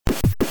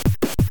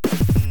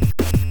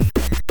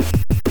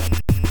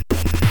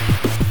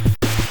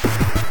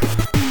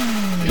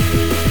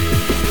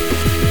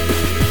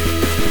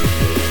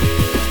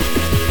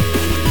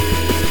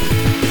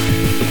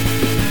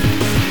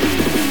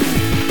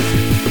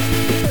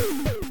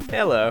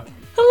Hello,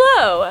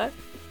 Hello,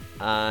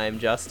 I'm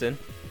Justin,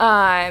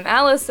 I'm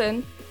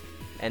Allison.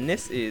 and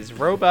this is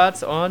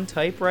Robots on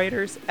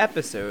Typewriters,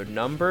 episode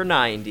number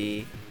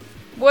 90.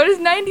 What does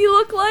 90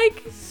 look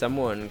like?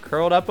 Someone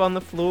curled up on the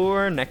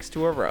floor next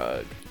to a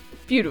rug.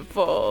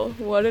 Beautiful.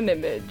 What an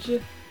image.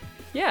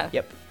 Yeah.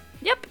 Yep.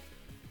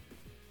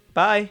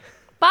 Bye.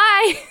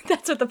 Bye.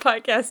 That's what the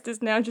podcast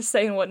is now, just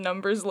saying what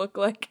numbers look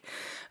like.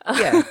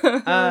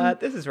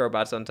 This is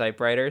Robots on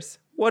Typewriters.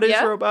 What is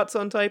Yeah? Robots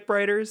on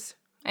Typewriters?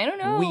 I don't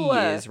know. We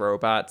is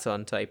Robots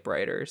on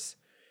Typewriters.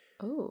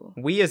 Oh.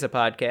 We is a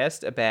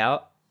podcast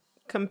about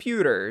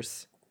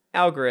computers,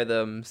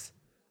 algorithms,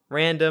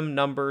 random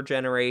number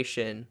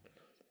generation,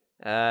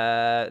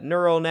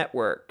 neural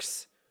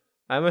networks.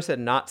 I almost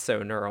said not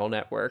so neural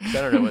networks.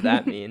 I don't know what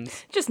that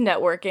means. Just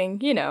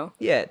networking, you know.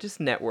 Yeah, just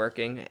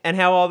networking. And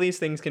how all these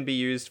things can be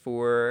used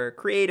for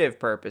creative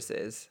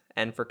purposes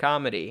and for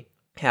comedy.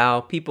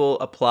 How people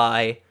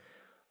apply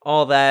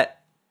all that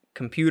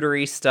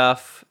computery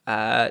stuff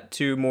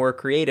to more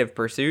creative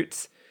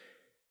pursuits.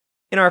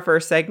 In our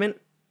first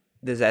segment,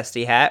 the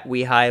Zesty Hat,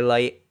 we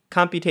highlight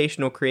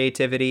computational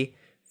creativity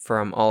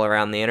from all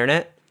around the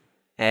internet.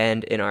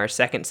 And in our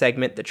second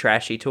segment, the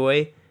Trashy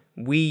Toy,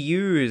 we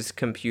use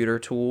computer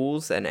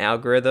tools and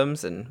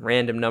algorithms and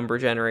random number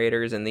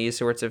generators and these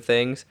sorts of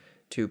things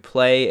to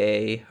play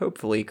a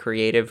hopefully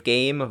creative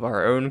game of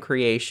our own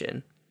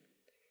creation.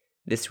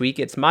 This week,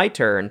 it's my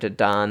turn to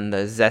don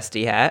the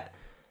Zesty Hat,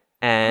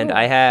 and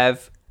I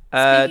have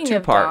Speaking two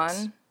of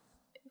parts. Don,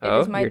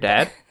 Oh, your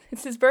dad?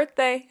 It's his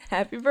birthday.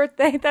 Happy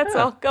birthday. That's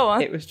all. Go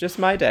on. It was just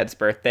my dad's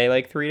birthday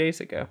like 3 days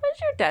ago.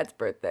 When's your dad's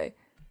birthday?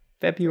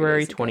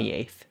 February 3 days ago.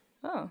 28th.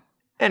 Oh.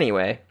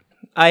 Anyway,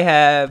 I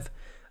have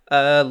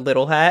a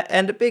little hat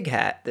and a big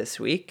hat this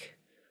week.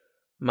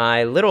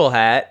 My little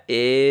hat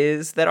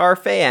is that our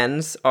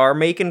fans are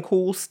making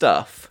cool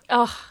stuff.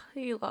 Oh,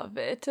 you love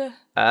it.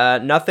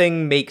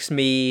 Nothing makes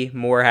me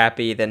more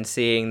happy than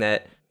seeing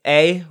that,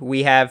 A,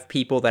 we have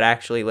people that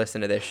actually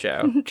listen to this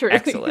show. True.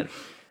 Excellent.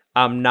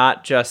 I'm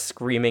not just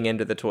screaming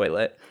into the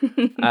toilet.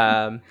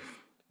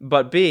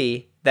 But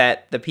B,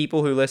 that the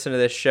people who listen to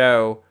this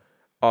show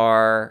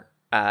are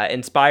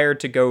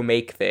inspired to go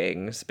make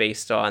things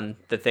based on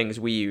the things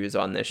we use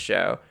on this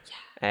show. Yeah.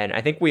 And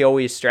I think we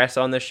always stress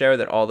on this show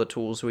that all the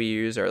tools we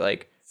use are,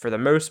 like, for the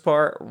most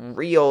part,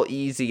 real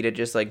easy to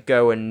just, like,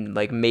 go and,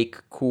 like, make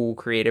cool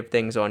creative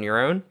things on your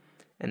own.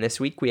 And this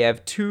week we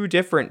have two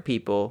different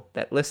people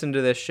that listen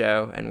to this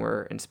show and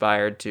were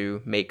inspired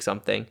to make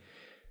something.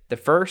 The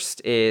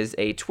first is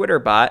a Twitter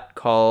bot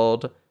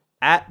called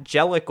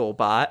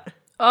 @JellicalBot.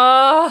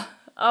 Oh,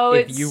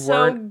 If it's you so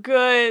weren't-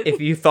 good. If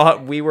you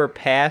thought we were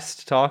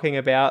past talking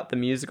about the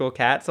musical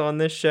Cats on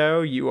this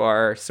show, you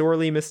are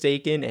sorely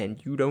mistaken and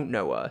you don't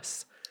know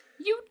us.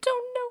 You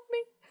don't know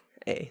me.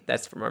 Hey,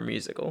 that's from our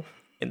musical,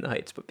 In the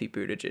Heights with Pete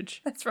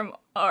Buttigieg. That's from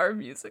our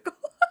musical.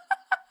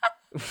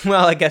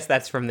 Well, I guess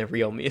that's from the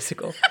real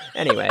musical.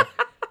 Anyway,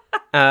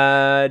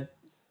 @JellicalBot,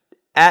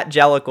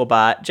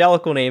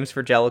 Jellicle names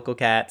for Jellicle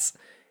Cats,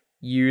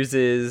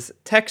 uses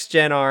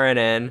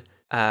TextGen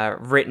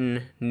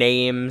written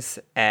names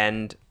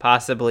and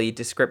possibly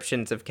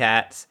descriptions of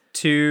cats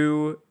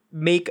to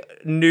make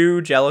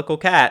new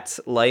Jellicle cats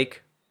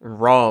like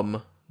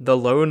Rum, the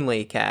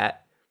lonely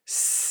cat,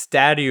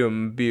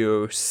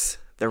 Stadiumbius,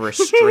 the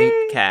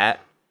restraint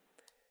cat,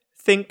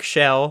 Think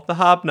Shell, the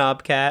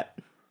hobnob cat.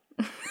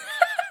 The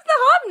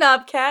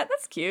hobnob cat.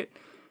 That's cute.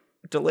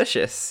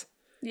 Delicious.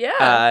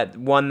 Yeah.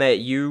 One that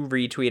you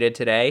retweeted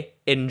today,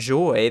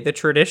 Enjoy, the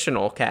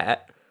traditional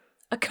cat.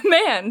 A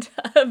command.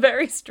 A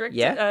very strict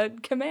Yeah.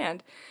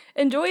 command.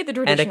 Enjoy the And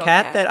traditional a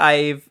cat that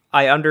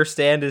I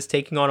understand is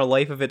taking on a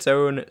life of its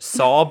own,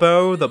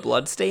 Sawbo, the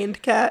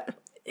bloodstained cat.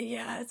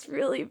 Yeah, it's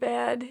really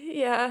bad.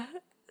 Yeah.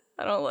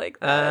 I don't like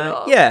that at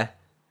all. Yeah.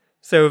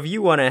 So if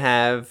you want to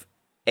have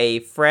a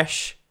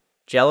fresh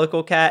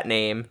Jellicle cat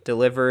name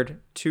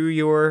delivered to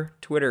your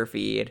Twitter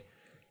feed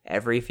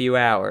every few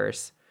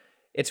hours,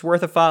 it's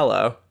worth a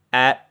follow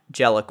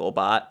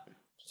 @JellicalBot.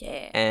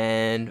 Yeah.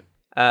 And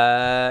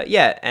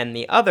and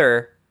the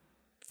other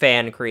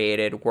fan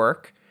created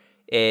work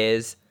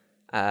is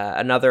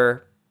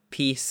another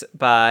piece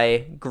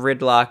by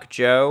Gridlock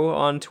Joe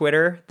on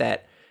Twitter,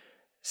 that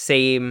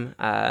same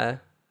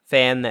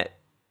fan that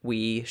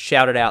we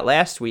shouted out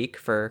last week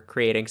for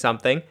creating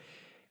something.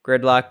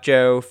 Gridlock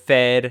Joe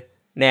fed,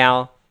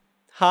 now,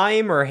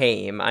 Haim or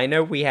Haim? I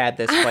know we had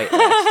this fight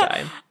last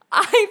time.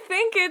 I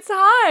think it's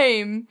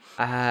Haim.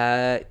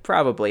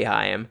 Probably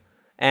Haim.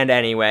 And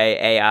anyway,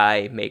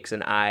 AI makes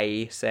an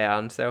I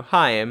sound, so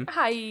Haim.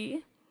 Hi.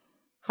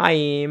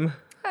 Haim.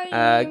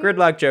 Hi.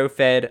 Gridlock Joe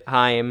fed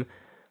Haim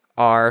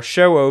our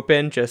show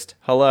open, just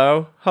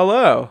hello,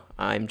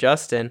 I'm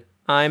Justin,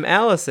 I'm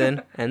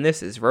Allison, and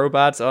this is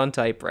Robots on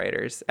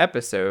Typewriters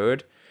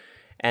episode.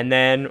 And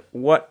then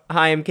what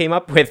Haim came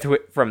up with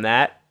from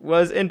that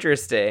was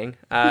interesting.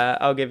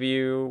 I'll give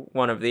you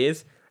one of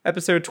these.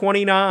 Episode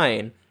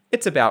 29.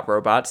 It's about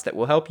robots that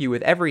will help you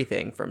with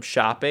everything from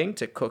shopping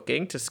to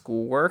cooking to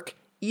schoolwork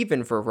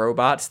even for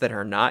robots that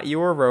are not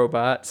your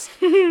robots.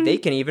 They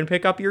can even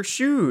pick up your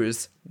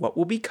shoes. What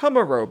will become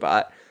a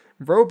robot?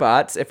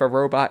 Robots, if a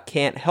robot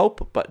can't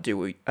help but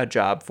do a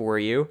job for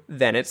you,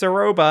 then it's a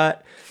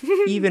robot.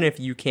 Even if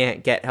you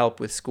can't get help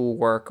with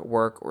schoolwork,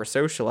 work, or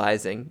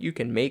socializing, you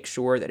can make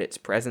sure that its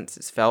presence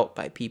is felt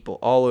by people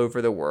all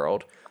over the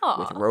world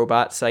with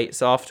robot site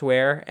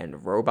software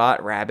and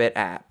Robot Rabbit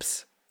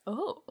apps.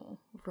 Oh,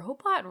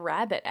 Robot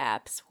Rabbit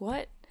apps.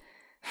 What?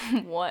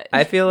 What?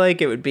 I feel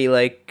like it would be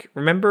like,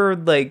 remember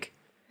like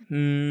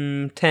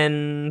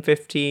 10,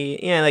 15,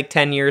 yeah, like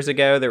 10 years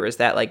ago, there was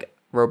that like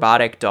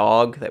robotic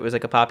dog that was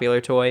like a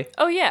popular toy.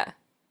 Oh, yeah.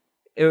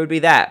 It would be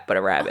that, but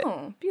a rabbit.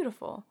 Oh,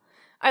 beautiful.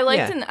 I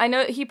liked I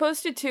know he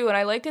posted two, and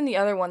I liked in the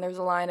other one, there's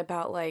a line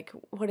about like,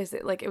 what is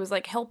it? Like, it was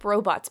like help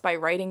robots by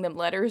writing them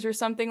letters or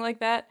something like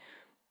that.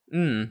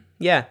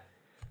 Yeah.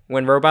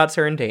 When robots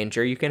are in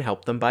danger, you can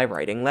help them by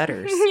writing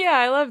letters. Yeah,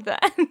 I love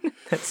that.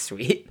 That's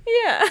sweet.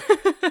 Yeah.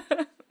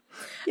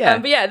 Yeah.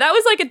 But yeah, that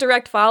was like a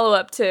direct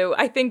follow-up to,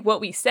 I think,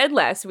 what we said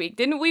last week,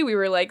 didn't we? We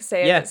were like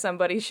saying that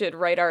somebody should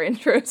write our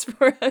intros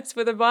for us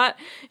with a bot.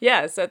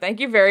 Yeah, so thank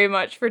you very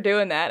much for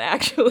doing that,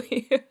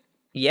 actually.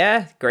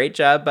 Yeah, great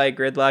job by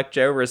Gridlock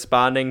Joe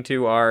responding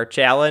to our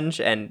challenge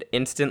and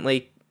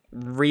instantly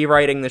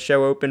rewriting the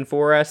show open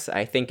for us.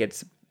 I think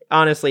it's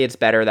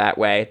better that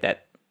way,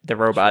 that the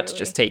robots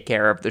just take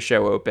care of the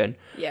show open.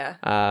 Yeah.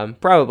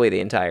 Probably the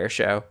entire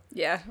show.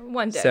 Yeah,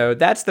 one day. So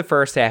that's the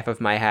first half of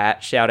my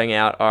hat, shouting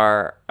out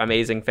our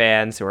amazing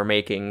fans who are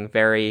making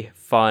very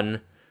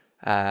fun,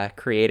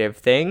 creative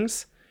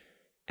things.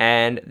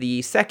 And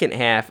the second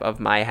half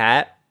of my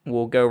hat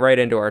will go right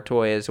into our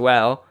toy as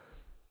well.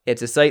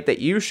 It's a site that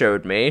you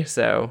showed me,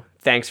 so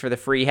thanks for the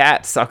free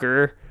hat,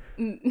 sucker.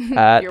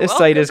 This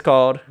site is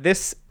called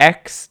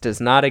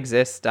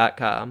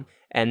thisxdoesnotexist.com,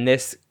 and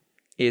this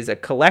is a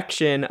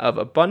collection of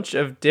a bunch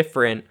of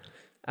different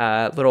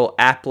little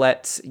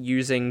applets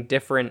using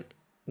different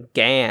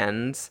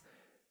GANs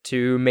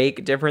to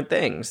make different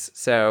things.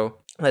 So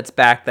let's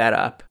back that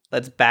up.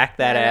 Let's back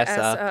that ass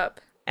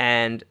up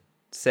and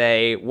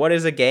say, what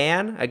is a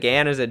GAN? A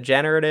GAN is a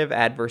generative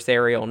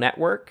adversarial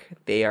network.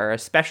 They are a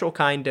special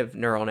kind of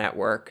neural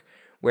network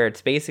where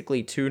it's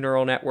basically two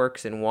neural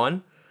networks in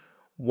one.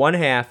 One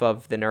half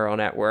of the neural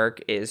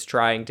network is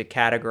trying to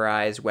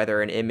categorize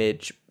whether an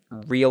image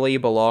really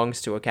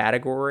belongs to a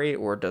category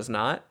or does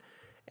not.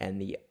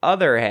 And the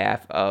other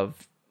half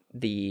of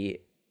the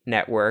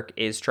network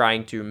is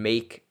trying to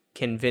make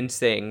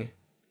convincing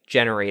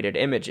generated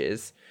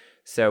images.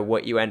 So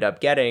what you end up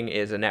getting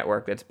is a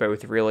network that's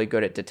both really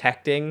good at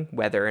detecting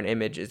whether an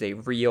image is a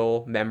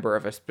real member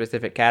of a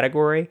specific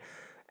category,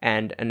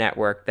 and a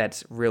network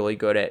that's really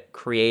good at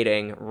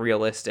creating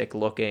realistic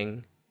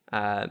looking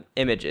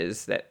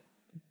images that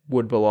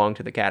would belong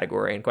to the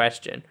category in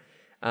question.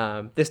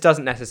 This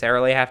doesn't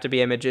necessarily have to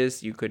be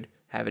images. You could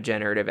have a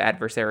generative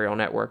adversarial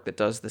network that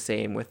does the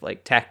same with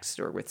like text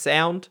or with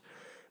sound.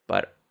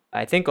 But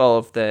I think all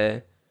of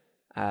the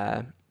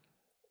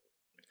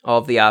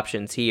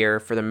options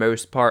here, for the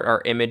most part,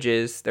 are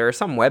images. There are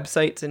some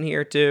websites in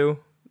here too.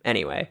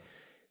 Anyway,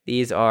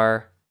 these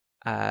are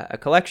a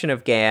collection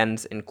of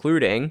GANs,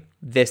 including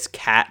This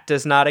Cat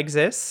Does Not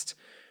Exist,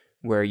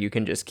 where you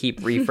can just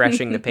keep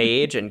refreshing the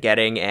page and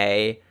getting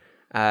a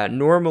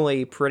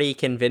normally pretty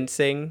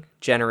convincing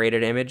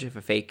generated image of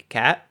a fake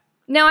cat.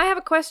 Now, I have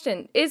a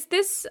question. Is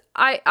this,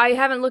 I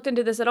haven't looked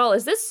into this at all.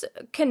 Is this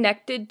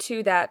connected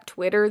to that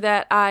Twitter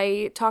that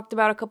I talked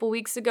about a couple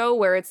weeks ago,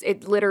 where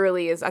it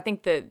literally is, I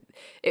think it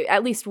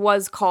at least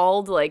was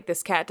called, like,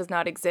 This Cat Does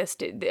Not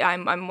Exist.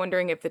 I'm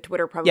wondering if the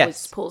Twitter probably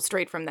just pulls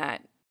straight from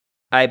that.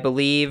 I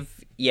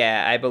believe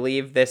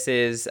this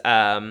is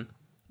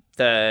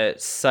the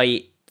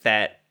site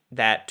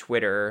that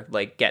Twitter,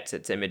 like, gets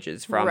its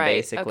images from,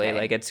 basically. Okay.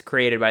 Like, it's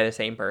created by the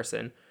same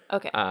person.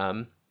 Okay.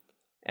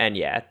 And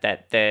yeah,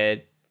 that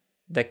the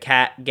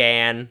cat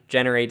GAN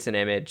generates an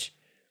image,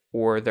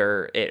 or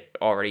it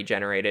already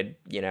generated,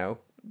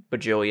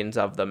 bajillions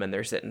of them, and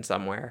they're sitting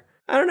somewhere.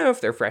 I don't know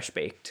if they're fresh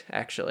baked,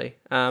 actually.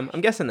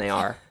 I'm guessing they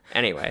are.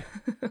 Anyway,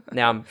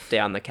 now I'm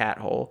down the cat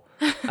hole.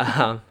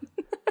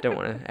 Don't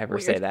want to ever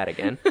say that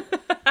again.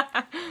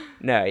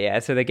 No, yeah.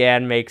 So the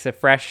GAN makes a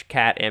fresh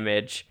cat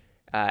image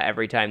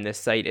every time this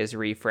site is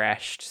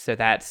refreshed. So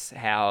that's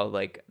how,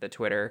 like, the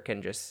Twitter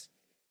can just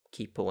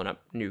keep pulling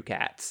up new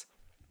cats.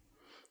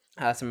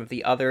 Some of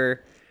the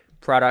other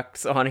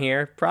products on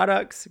here,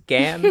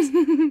 GANs,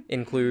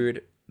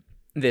 include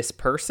This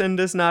Person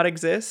Does Not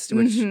Exist,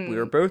 which we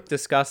were both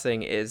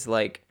discussing is,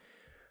 like,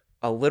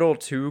 a little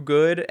too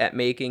good at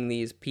making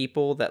these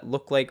people that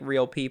look like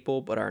real people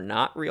but are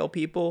not real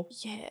people.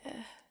 Yeah.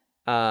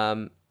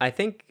 I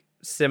think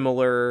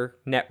similar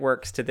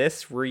networks to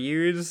this were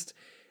used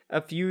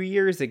a few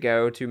years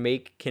ago to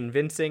make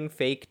convincing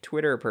fake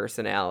Twitter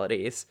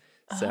personalities.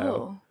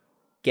 So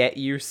get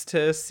used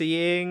to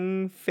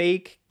seeing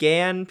fake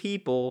GAN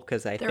people,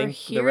 because I think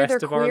the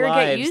rest of our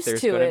lives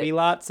there's going to be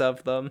lots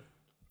of them.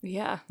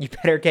 Yeah. You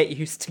better get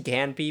used to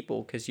GAN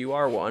people, because you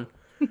are one.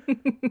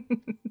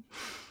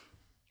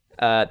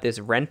 This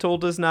rental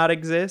does not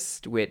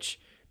exist, which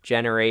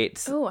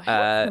generates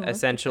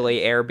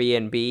essentially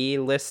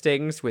Airbnb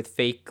listings with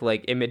fake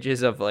like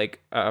images of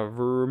like a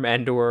room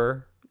and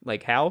or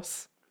like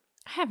house.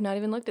 I have not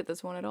even looked at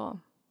this one at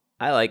all.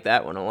 I like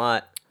that one a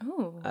lot.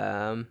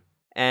 Oh.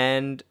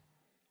 And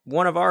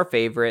one of our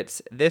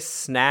favorites, this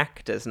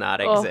snack does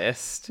not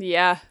exist.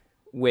 Yeah.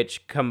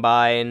 Which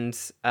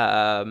combines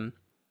a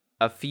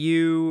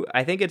few,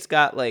 I think it's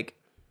got like,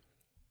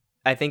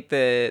 I think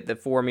the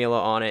formula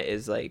on it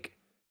is like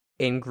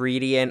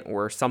ingredient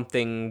or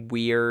something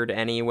weird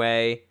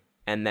anyway,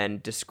 and then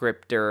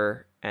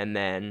descriptor, and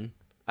then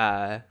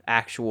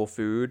actual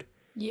food.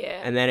 Yeah.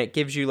 And then it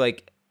gives you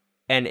like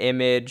an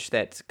image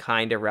that's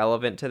kind of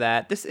relevant to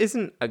that. This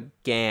isn't a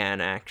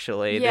GAN,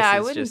 actually. Yeah, this is I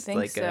wouldn't just think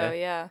like so,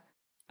 yeah.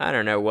 I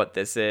don't know what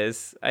this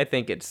is. I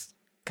think it's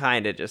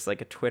kind of just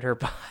like a Twitter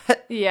bot.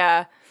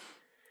 Yeah.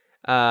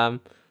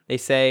 They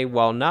say,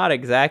 while not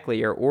exactly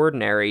your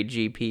ordinary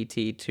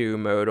GPT-2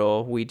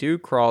 modal, we do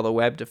crawl the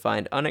web to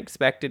find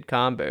unexpected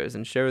combos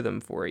and show them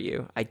for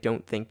you. I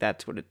don't think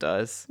that's what it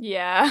does.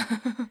 Yeah.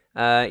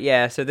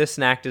 Yeah, so this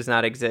snack does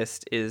not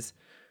exist is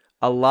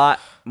a lot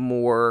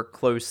more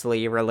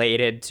closely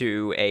related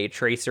to a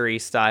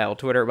tracery-style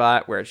Twitter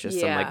bot where it's just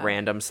some like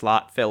random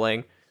slot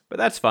filling. But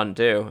that's fun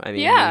too. I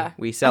mean,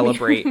 we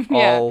celebrate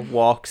all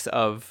walks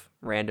of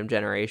random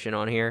generation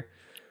on here.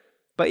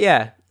 But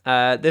yeah,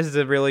 this is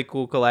a really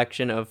cool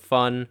collection of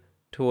fun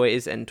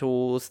toys and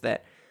tools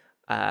that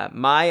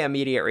my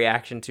immediate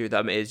reaction to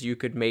them is you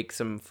could make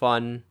some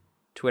fun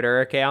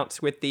Twitter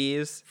accounts with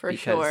these. For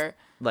sure.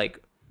 Like,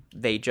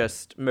 they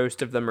just,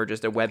 most of them are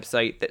just a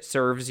website that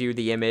serves you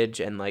the image,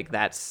 and like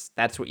that's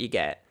what you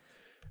get.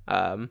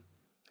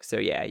 So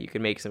yeah, you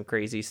can make some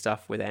crazy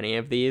stuff with any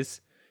of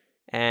these.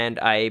 And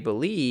I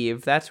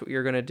believe that's what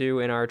you're going to do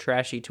in our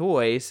trashy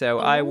toy. So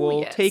I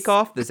will take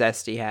off the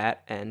Zesty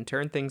hat and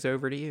turn things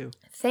over to you.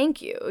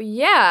 Thank you.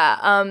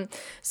 Yeah.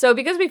 So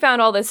because we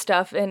found all this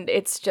stuff and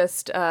it's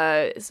just,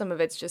 some of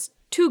it's just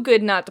too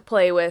good not to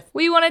play with,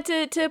 we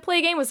wanted to play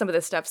a game with some of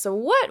this stuff. So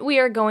what we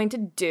are going to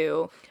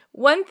do,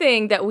 one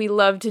thing that we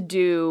love to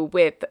do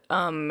with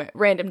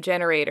random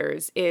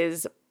generators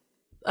is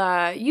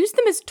use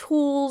them as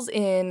tools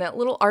in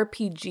little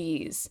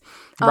RPGs.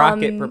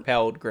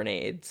 Rocket-propelled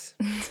grenades.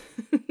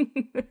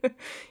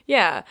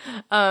 Yeah.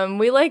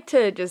 We like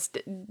to just,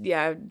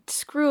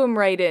 screw them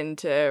right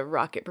into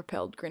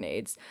rocket-propelled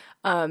grenades.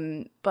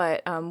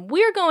 But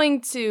we're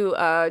going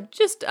to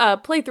just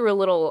play through a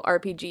little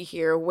RPG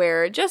here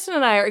where Justin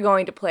and I are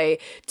going to play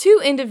two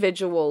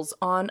individuals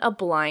on a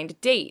blind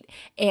date.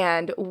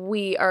 And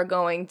we are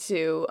going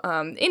to,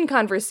 in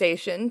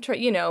conversation,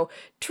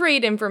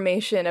 trade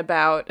information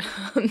about,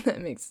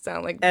 that makes it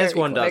sound like as very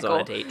one clinical. does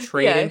on a date,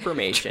 trade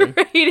information.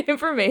 Trade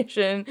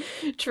information,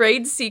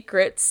 trade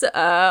secrets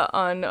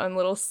on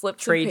little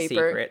slips trade of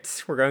paper.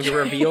 Secrets. We're going to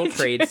reveal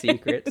trade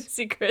secrets.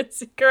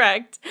 Secrets,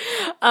 correct.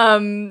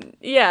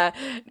 Yeah,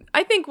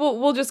 I think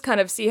we'll just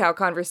kind of see how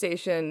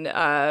conversation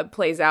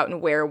plays out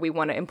and where we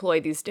want to employ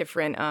these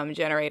different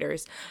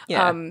generators.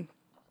 Yeah.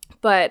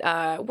 But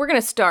we're going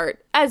to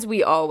start, as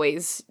we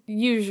always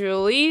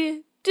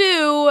usually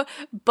do,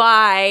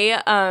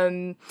 by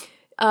bye.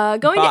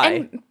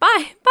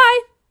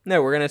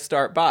 No, we're going to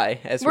start by,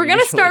 as We're going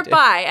to start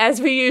by,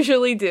 as we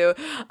usually do.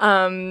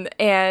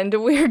 And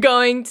we're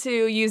going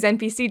to use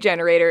NPC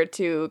Generator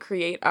to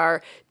create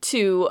our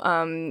two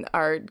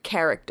our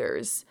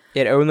characters.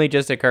 It only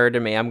just occurred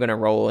to me I'm going to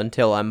roll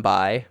until I'm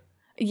by.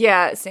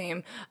 Yeah,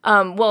 same.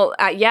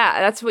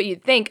 That's what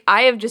you'd think.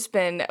 I have just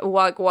been,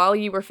 while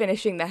you were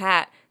finishing the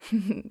hat,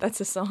 that's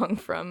a song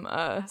from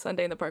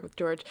Sunday in the Park with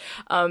George.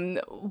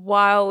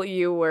 While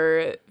you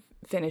were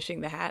finishing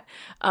the hat,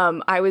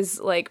 I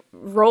was like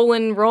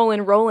rolling,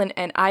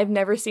 and I've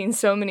never seen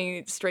so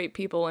many straight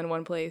people in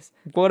one place.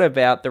 What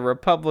about the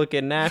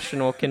Republican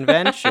National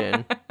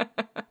Convention?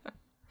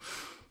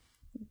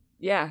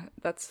 Yeah,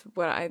 that's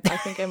what I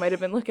think I might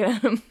have been looking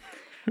at them.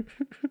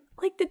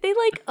 Like, did they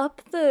like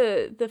up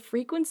the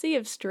frequency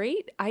of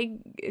straight?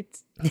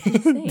 It's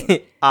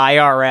insane.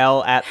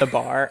 IRL at the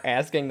bar,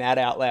 asking that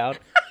out loud.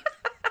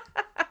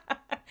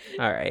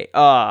 All right.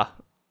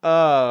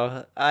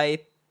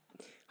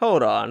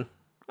 Hold on.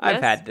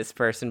 I've had this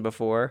person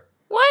before.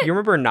 What? You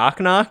remember Knock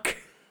Knock?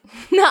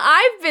 No,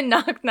 I've been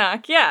Knock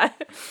Knock, yeah.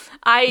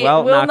 I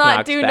will Knock not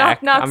Knock's do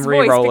back. Knock Knock's I'm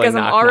voice because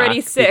I'm Knock already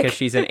Knock sick. Because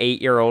she's an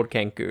 8-year-old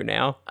Kenku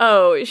now.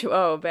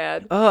 Oh,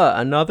 bad.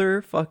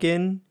 Another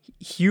fucking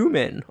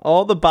human.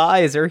 All the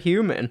buys are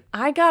human.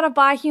 I gotta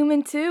buy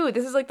human too.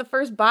 This is like the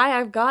first buy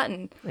I've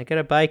gotten. I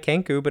gotta buy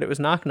Kenku, but it was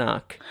Knock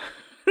Knock.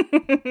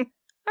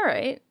 All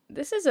right,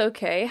 this is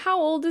okay. How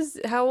old is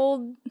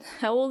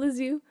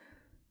you?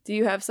 Do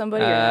you have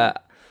somebody?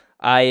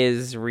 I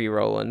is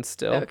re-rolling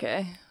still.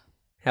 Okay.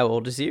 How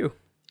old is you?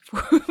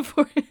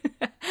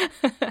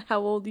 How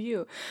old are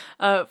you?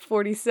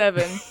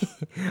 47.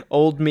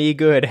 Old me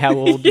good. How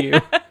old you?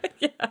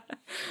 Yeah.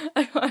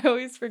 I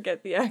always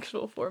forget the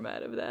actual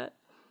format of that.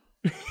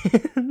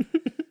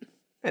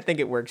 I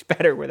think it works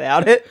better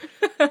without it.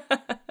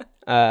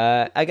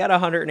 I got a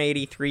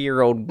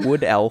 183-year-old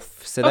wood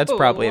elf, so that's Oh,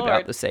 probably Lord.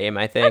 about the same,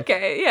 I think.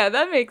 Okay, yeah,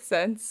 that makes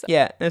sense.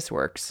 Yeah, this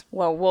works.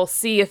 Well, we'll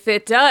see if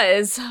it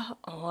does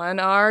on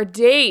our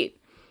date.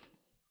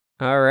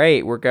 All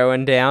right, we're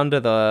going down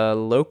to the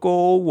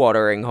local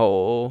watering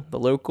hole, the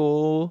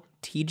local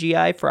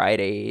TGI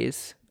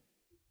Fridays.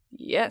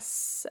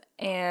 Yes,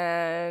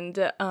 and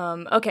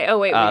okay. Oh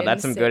wait, we didn't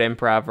That's some say- good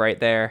improv right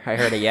there. I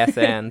heard a yes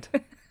and.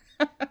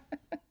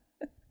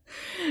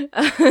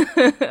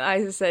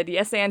 I said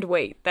yes and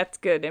wait. That's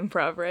good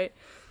improv, right?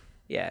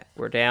 Yeah,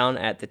 we're down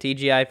at the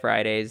TGI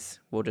Fridays.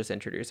 We'll just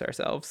introduce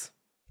ourselves.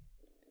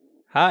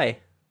 Hi,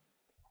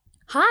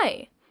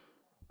 Hi.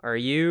 are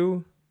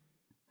you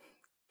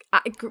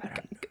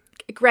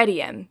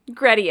Gredium.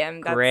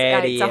 Gredium. That's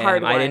Grady? it's a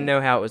hard one. I didn't know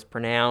how it was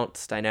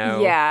pronounced. I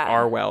know Yeah.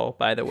 Arwell,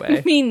 by the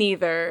way. Me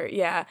neither.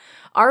 Yeah.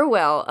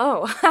 Arwell.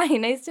 Oh, hi.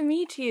 Nice to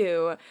meet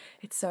you.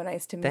 It's so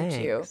nice to meet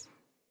you. Thanks.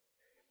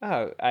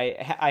 Oh,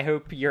 I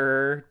hope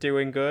you're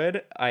doing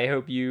good. I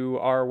hope you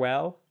are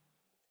well.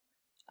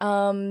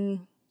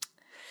 I'm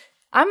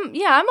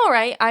all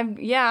right.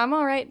 I'm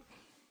all right.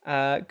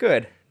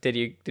 Good. Did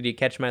you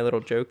catch my little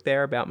joke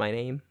there about my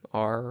name?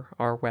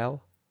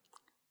 Arwell?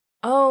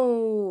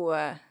 Oh,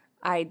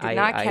 I did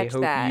not catch I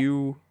hope that.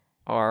 you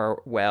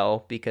are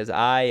well because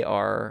I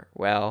are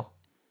well.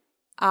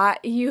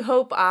 You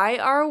hope I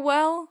are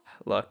well?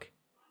 Look.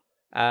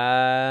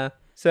 So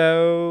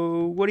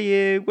what do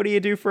you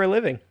do for a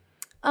living?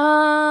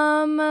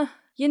 I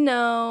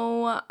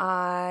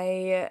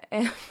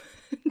am.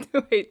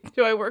 Wait,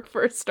 do I work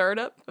for a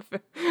startup?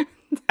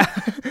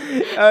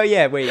 Oh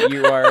yeah, wait,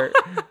 you are.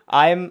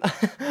 I'm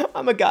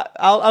a god.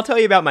 I'll tell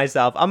you about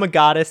myself. I'm a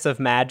goddess of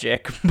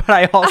magic, but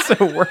I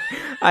also work.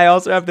 I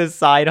also have this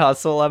side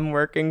hustle I'm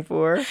working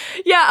for.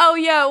 Yeah. Oh,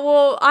 yeah.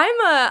 Well,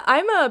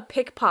 I'm a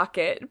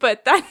pickpocket,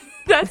 but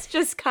that's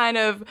just kind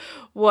of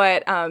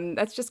what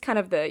that's just kind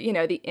of the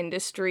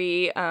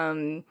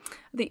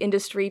the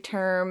industry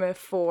term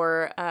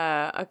for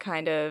a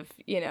kind of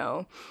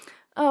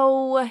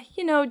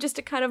just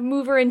a kind of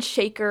mover and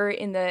shaker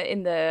in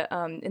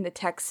the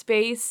tech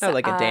space. Oh,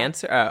 like a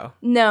dancer? Oh,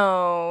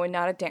 No,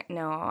 not a dance.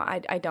 No,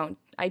 I don't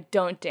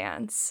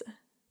dance.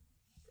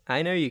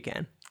 I know you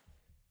can.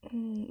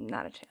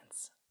 Not a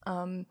chance.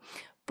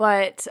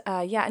 But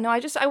I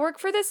work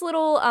for this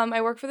little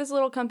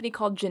company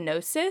called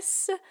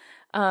Genosis.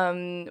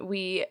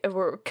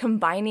 We're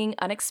combining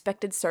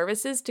unexpected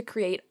services to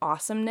create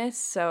awesomeness.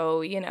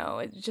 So,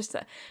 it's just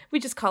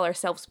we just call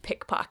ourselves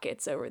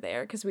pickpockets over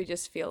there because we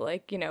just feel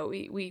like,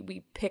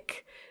 we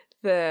pick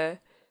the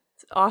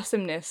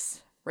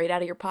awesomeness right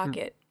out of your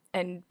pocket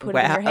and put it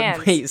in your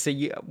hands. Wait, so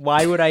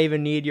why would I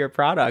even need your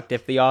product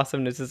if the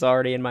awesomeness is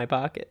already in my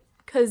pocket?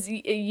 Because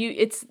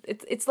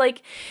it's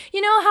like,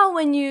 how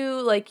when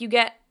you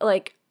get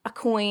like a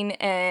coin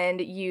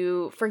and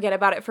you forget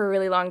about it for a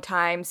really long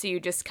time, so you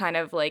just kind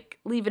of like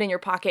leave it in your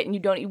pocket and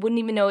you wouldn't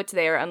even know it's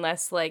there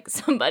unless like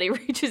somebody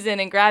reaches in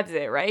and grabs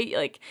it, right?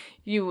 Like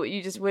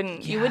you just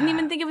wouldn't you wouldn't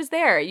even think it was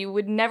there. You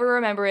would never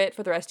remember it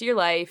for the rest of your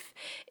life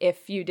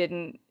if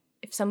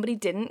somebody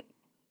didn't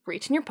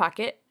reach in your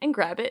pocket and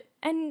grab it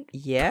and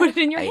put it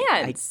in your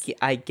hands.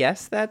 I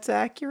guess that's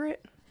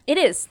accurate. It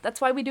is.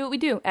 That's why we do what we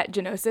do at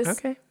Genosis.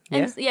 Okay. Yeah.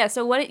 And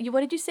so what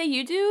did you say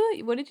you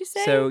do? What did you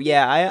say? So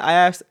yeah,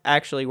 I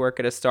actually work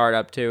at a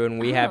startup too, and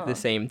we have the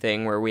same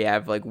thing where we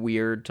have like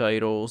weird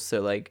titles.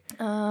 So like,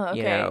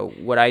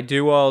 what I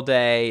do all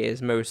day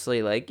is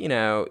mostly like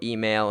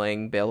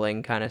emailing,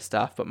 billing kind of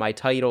stuff. But my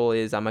title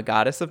is I'm a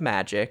goddess of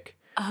magic.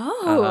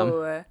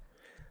 Oh.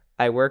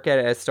 I work at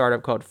a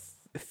startup called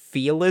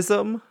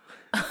Feelism.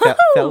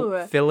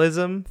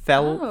 Feelism.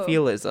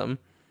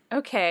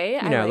 Okay.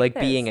 Like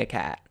this. being a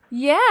cat.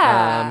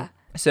 Yeah.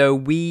 So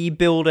we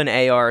build an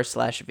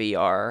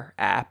AR/VR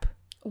app.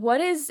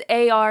 What is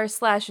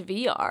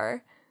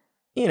AR/VR?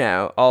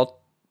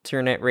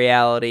 Alternate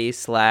reality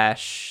 /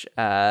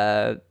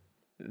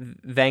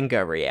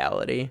 Venga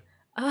reality.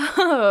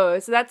 Oh,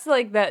 so that's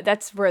like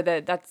that's where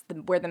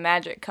the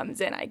magic comes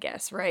in, I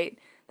guess, right?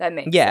 That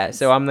makes sense.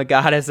 So I'm the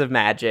goddess of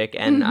magic,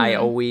 and I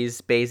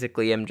always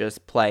basically am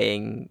just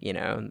playing,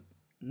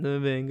 the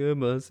Venga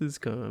bus is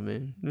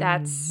coming.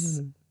 That's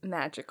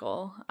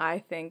magical. I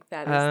think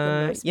that is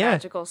the most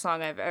magical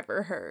song I've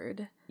ever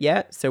heard.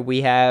 Yeah, so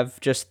we have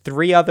just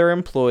 3 other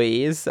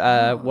employees,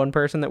 one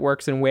person that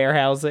works in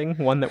warehousing,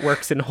 one that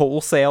works in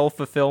wholesale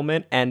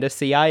fulfillment, and a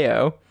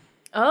CIO.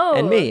 Oh.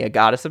 And me, a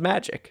goddess of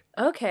magic.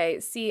 Okay.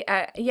 See,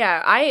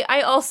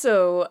 I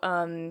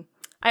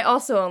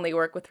also only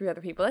work with 3 other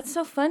people. That's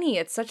so funny.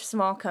 It's such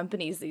small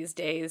companies these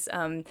days.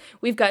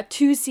 We've got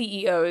 2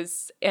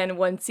 CEOs and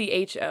 1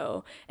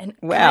 CHO. And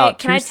wow,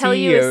 can I tell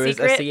you a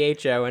secret? A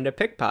CHO, and a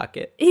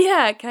pickpocket.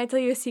 Yeah, can I tell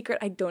you a secret?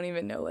 I don't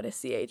even know what a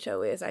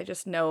CHO is. I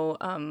just know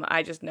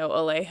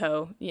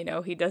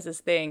Alejo. He does his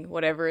thing,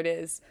 whatever it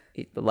is.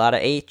 A lot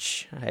of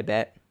H, I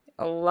bet.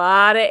 A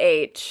lot of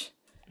H.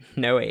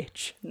 No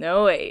H.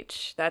 No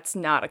H. That's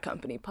not a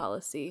company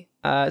policy.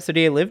 So do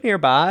you live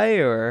nearby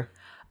or?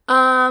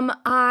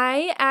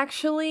 I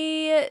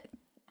actually,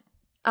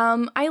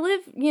 I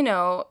live,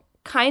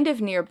 kind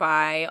of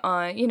nearby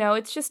on,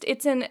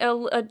 it's in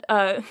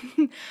a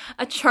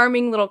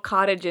charming little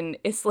cottage in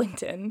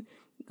Islington.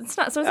 It's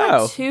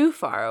not too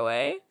far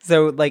away.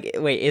 So, like,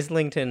 wait,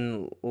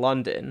 Islington,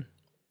 London?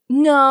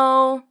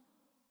 No.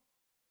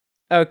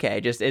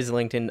 Okay, just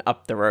Islington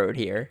up the road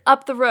here.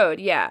 Up the road,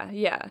 yeah.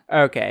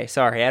 Okay,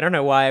 sorry. I don't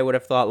know why I would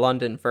have thought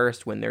London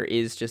first when there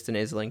is just an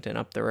Islington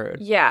up the road.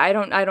 Yeah, I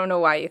don't know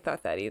why you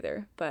thought that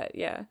either, but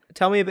yeah.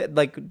 Tell me a bit,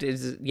 like,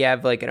 does you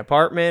have, like, an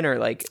apartment or,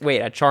 like, wait,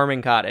 a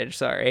charming cottage,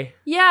 sorry.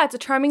 Yeah, it's a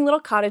charming little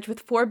cottage with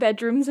 4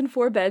 bedrooms and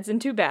 4 beds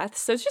and 2 baths.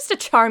 So it's just a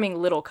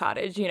charming little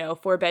cottage,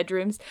 4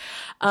 bedrooms.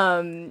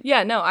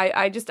 Yeah, no,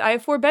 I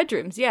have 4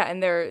 bedrooms, yeah,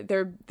 and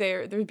they're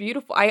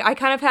beautiful. I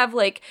kind of have,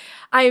 like,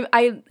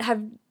 I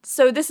have...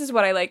 So this is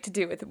what I like to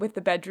do with the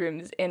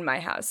bedrooms in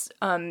my house.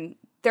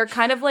 They're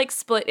kind of like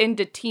split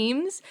into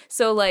teams.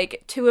 So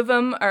like 2 of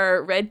them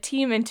are red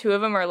team and 2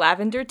 of them are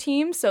lavender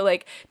team. So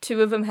like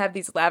 2 of them have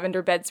these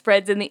lavender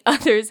bedspreads and the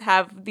others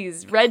have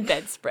these red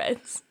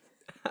bedspreads.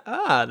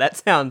 Ah, that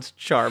sounds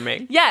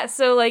charming. Yeah,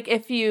 so like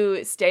if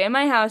you stay in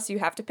my house, you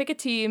have to pick a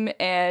team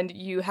and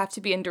you have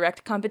to be in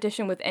direct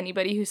competition with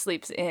anybody who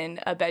sleeps in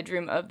a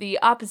bedroom of the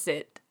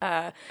opposite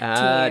team.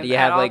 Do you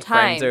have like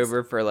friends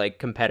over for like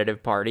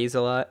competitive parties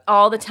a lot?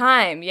 All the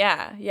time,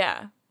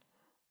 yeah.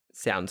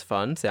 Sounds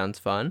fun.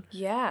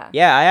 Yeah.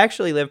 Yeah, I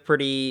actually live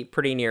pretty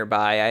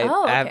nearby. I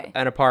have okay.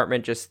 an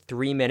apartment just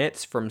 3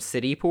 minutes from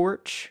City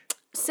Porch.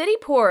 City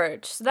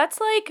Porch. So that's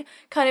like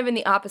kind of in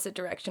the opposite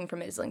direction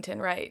from Islington,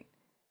 right?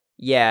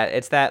 Yeah,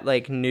 it's that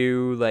like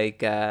new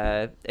like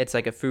it's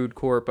like a food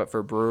court but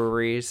for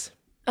breweries.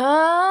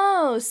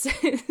 Oh,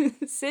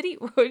 City.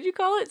 What would you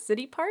call it?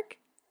 City Park?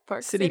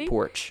 City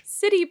Porch.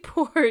 City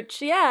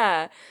Porch.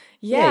 Yeah.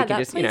 Yeah, you can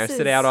just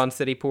sit out on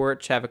City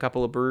Porch, have a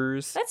couple of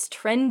brews. That's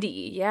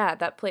trendy. Yeah,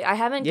 that place. I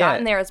haven't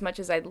gotten there as much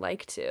as I'd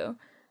like to.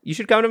 You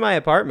should come to my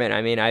apartment.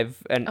 I mean, I'm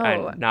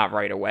not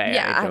right away.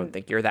 Yeah, I don't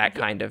think you're that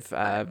kind of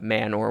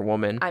man or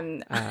woman.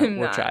 I'm or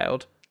not.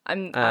 child.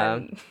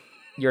 I'm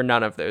You're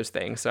none of those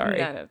things. Sorry.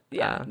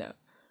 No.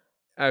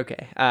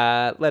 Okay.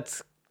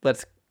 Let's.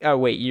 Oh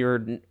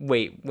wait.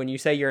 When you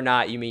say you're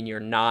not, you mean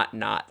you're not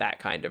that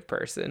kind of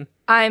person.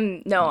 I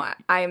am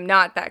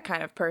not that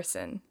kind of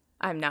person.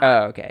 I'm not.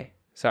 Oh, okay.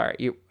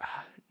 Sorry.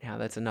 Now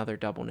that's another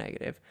double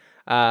negative.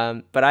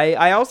 But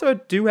I also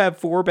do have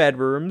 4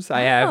 bedrooms.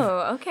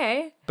 Oh,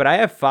 okay. But I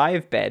have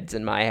 5 beds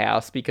in my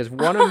house because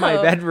one of my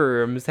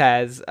bedrooms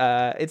has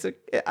I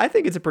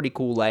think it's a pretty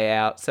cool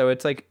layout. So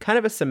it's like kind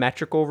of a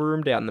symmetrical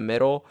room down the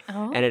middle,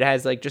 and it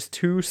has like just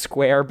 2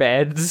 square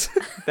beds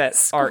that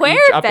are each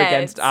up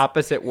against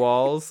opposite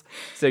walls.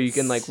 So you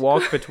can like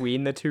walk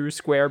between the 2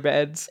 square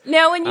beds.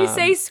 Now, when you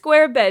say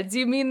square beds,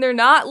 you mean they're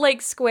not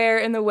like square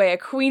in the way a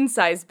queen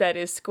size bed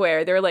is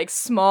square. They're like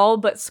small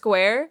but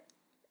square.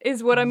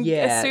 Is what I'm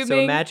assuming. So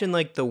imagine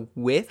like the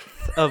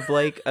width of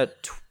like a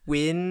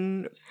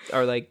twin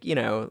or like,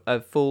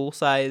 a full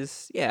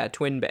size,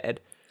 twin bed.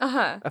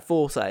 A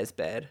full size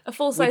bed. A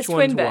full size twin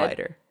Which one's bed.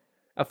 wider?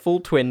 A full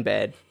twin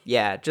bed.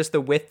 Yeah, just the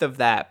width of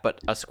that,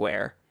 but a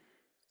square.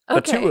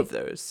 But 2 of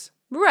those.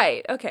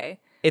 Right, okay.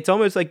 It's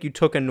almost like you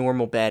took a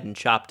normal bed and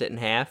chopped it in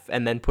half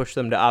and then pushed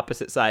them to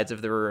opposite sides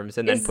of the rooms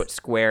and then put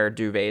square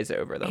duvets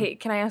over them. Hey,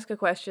 can I ask a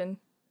question?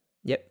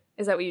 Yep.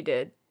 Is that what you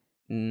did?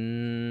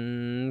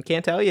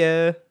 Can't tell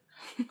you.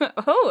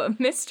 Oh, a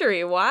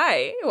mystery.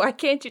 Why? Why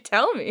can't you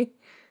tell me?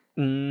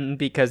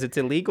 Because it's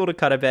illegal to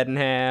cut a bed in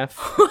half.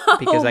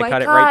 Because I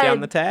cut it right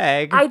down the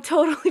tag. I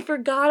totally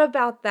forgot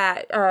about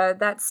that.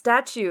 That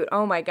statute.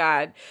 Oh my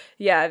God.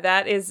 Yeah,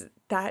 that.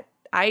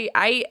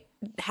 I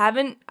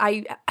haven't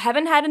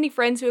had any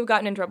friends who have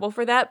gotten in trouble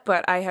for that,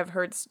 but I have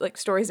heard like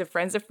stories of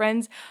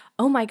friends.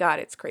 Oh my God,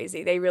 it's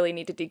crazy. They really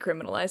need to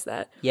decriminalize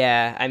that.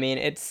 Yeah, I mean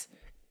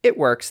it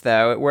works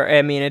though.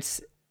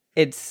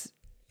 It's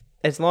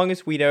as long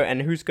as we don't,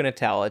 and who's gonna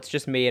tell? It's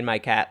just me and my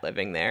cat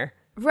living there.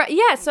 Right.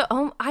 Yeah. So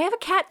I have a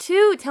cat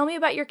too. Tell me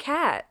about your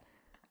cat.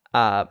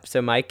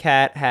 So my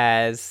cat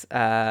has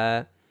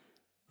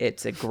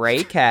it's a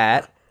gray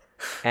cat,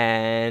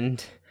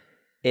 and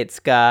it's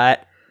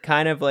got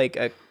kind of like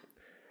a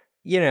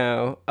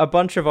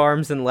bunch of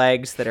arms and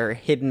legs that are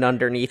hidden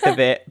underneath of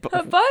it,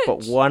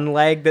 but one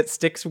leg that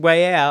sticks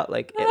way out,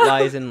 like it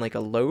lies in like a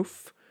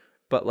loaf,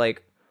 but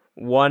like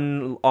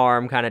one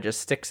arm kind of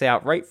just sticks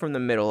out right from the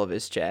middle of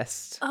his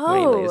chest when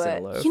he lays in a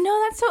loaf.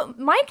 That's so.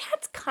 My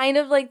cat's kind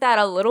of like that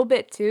a little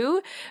bit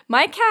too.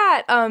 My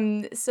cat,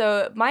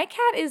 my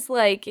cat is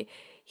like,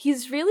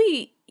 he's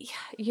really,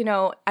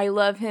 I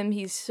love him.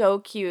 He's so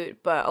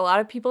cute, but a lot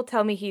of people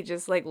tell me he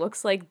just like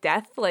looks like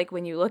death. Like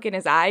when you look in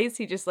his eyes,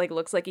 he just like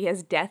looks like he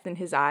has death in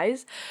his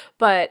eyes.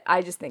 But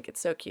I just think it's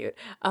so cute.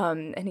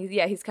 And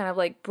he's kind of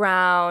like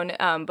brown,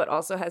 but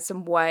also has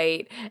some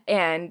white.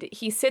 And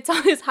he sits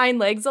on his hind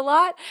legs a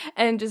lot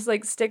and just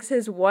like sticks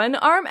his one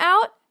arm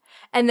out,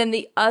 and then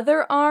the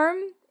other arm,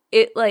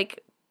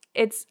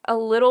 it's a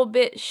little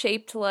bit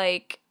shaped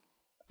like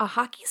a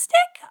hockey stick,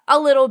 a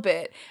little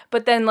bit,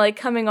 but then like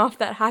coming off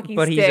that hockey stick,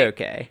 but he's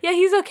okay. Yeah,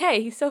 he's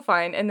okay. He's so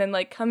fine. And then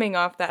like coming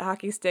off that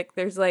hockey stick,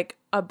 there's like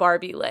a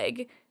Barbie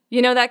leg,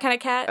 You know that kind of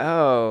cat?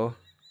 Oh,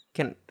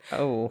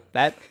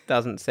 that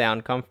doesn't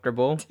sound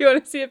comfortable. Do you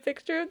want to see a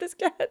picture of this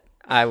cat?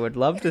 I would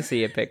love to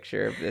see a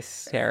picture of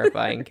this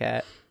terrifying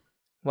cat.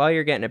 While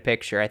you're getting a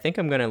picture, I think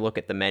I'm going to look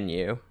at the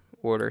menu,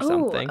 order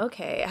something. Oh,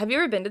 okay. Have you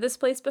ever been to this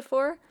place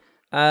before?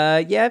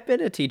 Yeah, I've been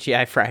to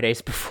TGI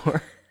Fridays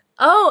before.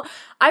 Oh,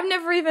 I've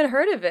never even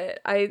heard of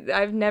it.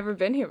 I've never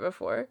been here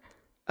before.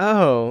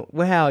 Oh,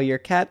 wow, your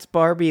cat's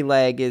Barbie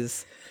leg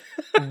is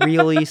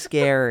really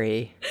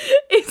scary.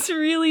 It's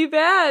really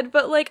bad,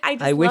 but like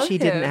I wish he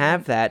didn't him.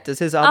 have that. Does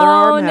his other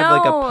arm have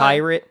like a no.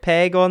 pirate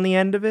peg on the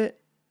end of it?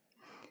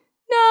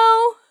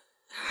 No.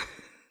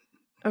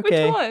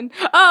 Okay. Which one?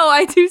 Oh,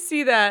 I do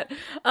see that.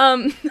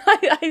 I'm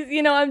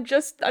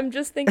just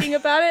thinking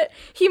about it.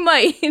 He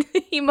might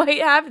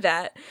have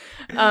that.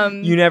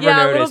 You never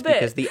notice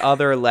because the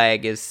other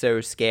leg is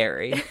so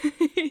scary.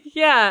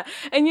 Yeah,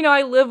 and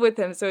I live with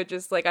him, so it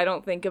just like I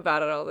don't think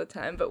about it all the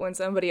time. But when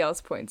somebody else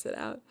points it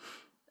out,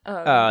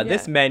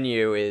 this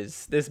menu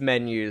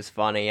is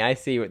funny. I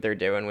see what they're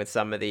doing with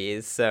some of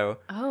these. So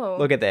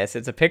look at this.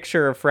 It's a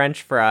picture of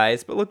French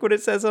fries, but look what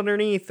it says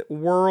underneath: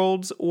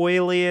 "World's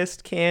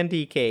oiliest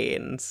candy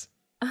canes."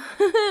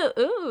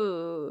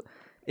 Ooh.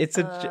 It's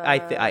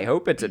I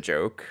hope it's a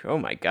joke. Oh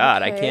my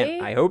god, Okay.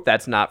 I hope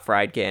that's not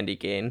fried candy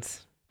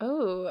canes.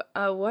 Oh,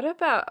 what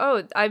about?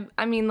 Oh,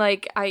 I mean,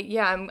 like,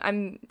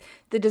 I'm.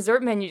 The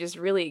dessert menu just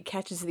really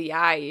catches the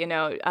eye.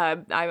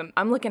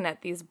 I'm looking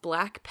at these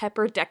black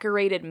pepper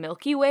decorated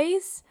Milky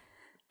Ways.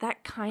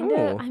 That kind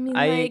of. I mean,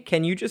 like,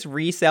 can you just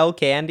resell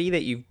candy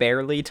that you've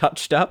barely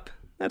touched up?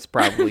 That's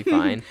probably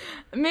fine.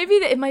 maybe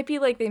it might be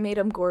like they made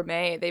them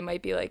gourmet. They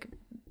might be like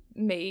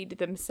made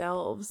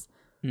themselves.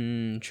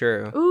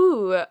 True.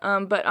 Ooh,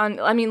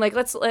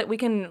 but we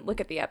can look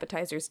at the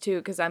appetizers too,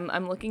 because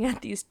I'm looking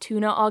at these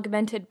tuna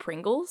augmented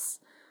Pringles.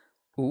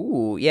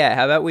 Ooh, yeah.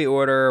 How about we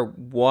order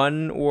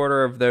one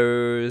order of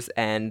those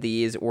and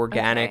these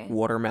organic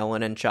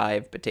watermelon and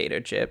chive potato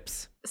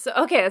chips? So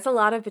that's a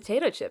lot of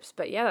potato chips,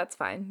 but yeah, that's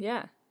fine.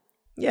 Yeah.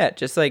 Yeah,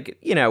 just like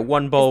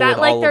one bowl Is that with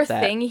like all their of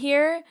that. thing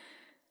here?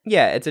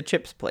 Yeah, it's a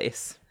chips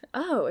place.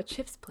 Oh, a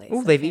chips place.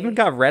 Ooh, they've okay. even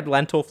got red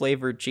lentil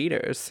flavored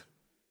Cheetos.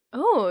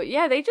 Oh,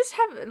 yeah, they just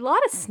have a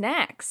lot of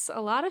snacks. A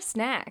lot of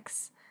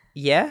snacks.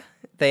 Yeah,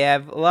 they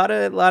have a lot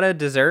of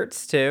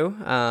desserts too.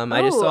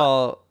 I just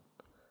saw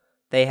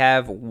they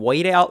have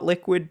whiteout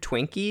liquid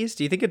Twinkies.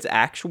 Do you think it's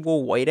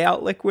actual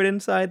whiteout liquid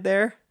inside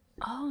there?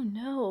 Oh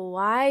no,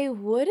 why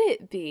would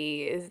it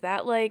be? Is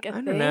that like a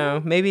thing? I don't know.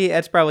 Maybe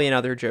that's probably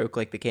another joke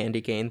like the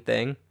candy cane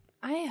thing.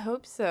 I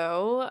hope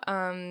so.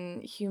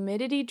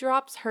 Humidity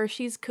drops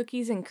Hershey's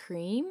cookies and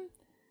cream?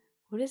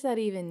 What does that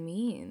even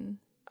mean?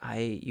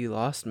 You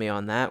lost me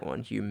on that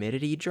one.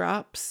 Humidity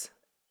drops?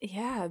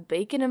 Yeah,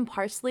 bacon and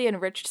parsley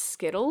enriched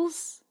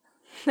Skittles?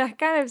 That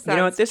kind of sounds You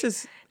know what? This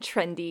is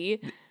trendy.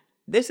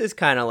 This is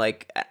kind of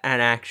like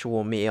an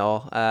actual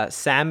meal.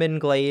 Salmon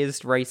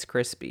glazed Rice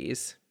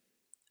Krispies.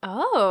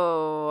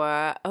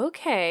 Oh,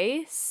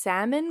 okay.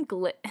 Salmon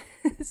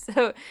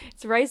So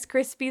it's Rice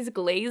Krispies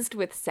glazed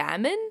with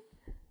salmon?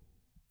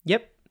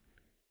 Yep.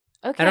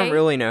 Okay. I don't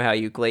really know how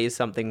you glaze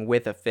something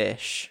with a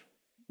fish.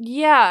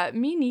 Yeah,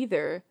 me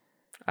neither.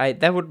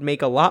 That would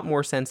make a lot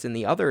more sense in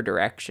the other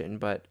direction,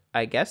 but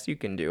I guess you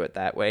can do it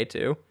that way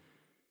too.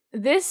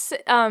 This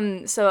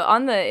so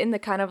in the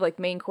kind of like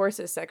main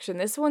courses section,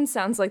 this one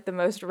sounds like the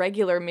most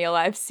regular meal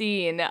I've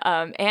seen.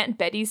 Aunt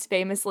Betty's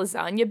famous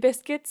lasagna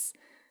biscuits.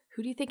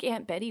 Who do you think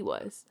Aunt Betty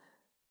was?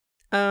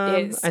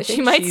 I think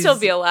she might still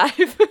be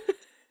alive.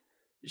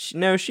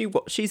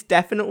 she's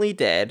definitely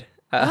dead.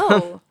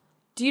 Oh.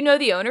 Do you know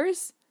the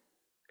owners?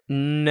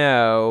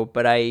 No,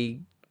 but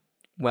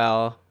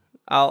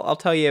I'll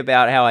tell you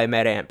about how I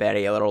met Aunt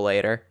Betty a little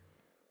later.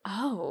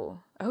 Oh,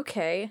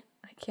 okay.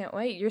 I can't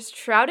wait. You're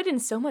shrouded in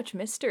so much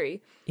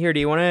mystery. Here, do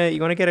you want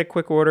to get a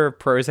quick order of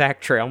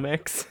Prozac trail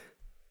mix?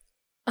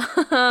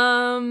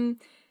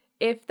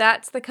 If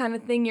that's the kind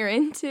of thing you're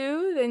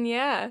into, then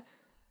yeah.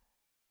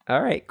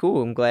 All right,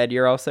 cool. I'm glad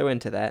you're also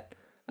into that.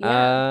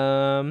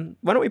 Yeah.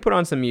 Why don't we put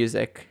on some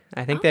music?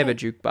 I think they have a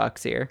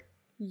jukebox here.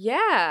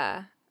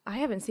 Yeah. I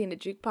haven't seen a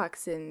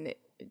jukebox in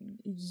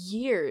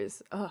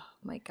years. Oh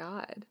my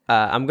god.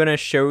 I'm gonna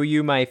show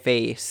you my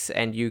face,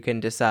 and you can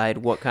decide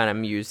what kind of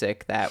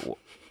music that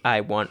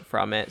I want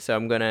from it. So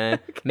I'm gonna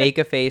make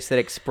a face that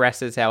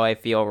expresses how I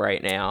feel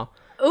right now.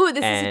 Oh,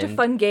 this is such a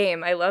fun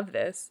game. I love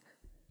this.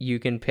 You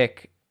can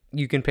pick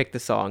the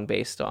song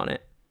based on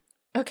it.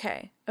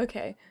 Okay.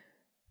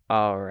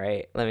 All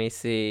right. Let me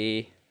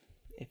see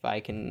if I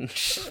can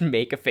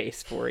make a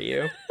face for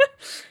you.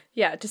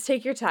 Yeah, just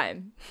take your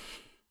time.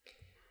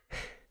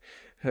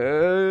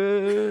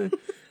 Oh,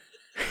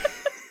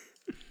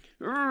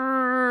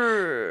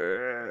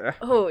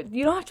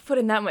 You don't have to put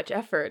in that much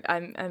effort.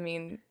 I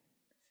mean,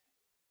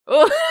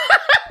 oh,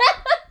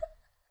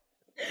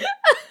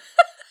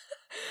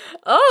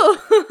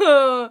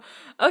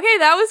 Okay,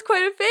 that was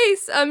quite a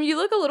face. You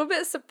look a little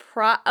bit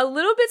surprised,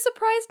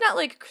 not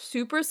like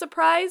super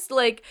surprised,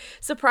 like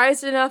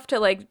surprised enough to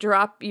like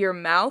drop your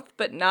mouth,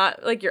 but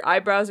not like your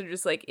eyebrows are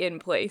just like in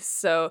place.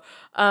 So,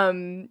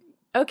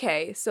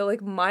 okay, so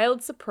like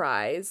mild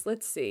surprise.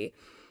 Let's see.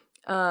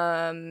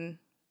 I'm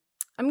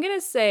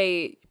gonna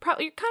say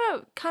probably you're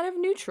kind of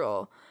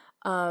neutral.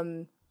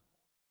 And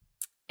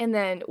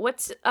then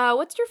what's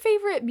your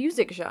favorite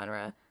music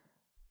genre?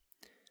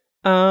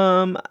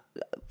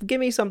 Give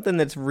me something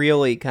that's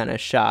really kind of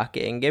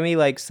shocking. Give me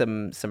like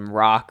some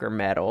rock or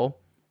metal.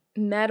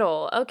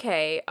 Metal.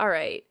 Okay. All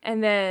right.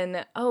 And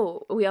then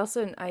we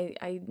also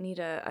I need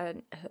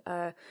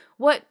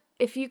what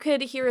if you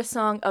could hear a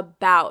song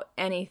about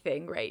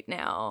anything right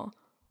now?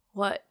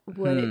 What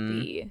would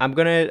it be? I'm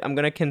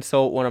gonna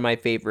consult one of my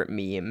favorite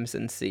memes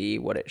and see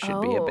what it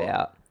should be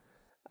about.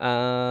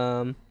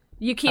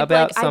 You keep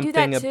about like I do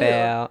that something too.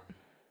 about.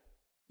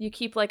 You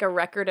keep like a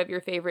record of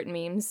your favorite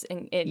memes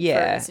in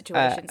Yeah, for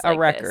situations a like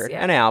record, this.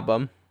 Yeah. an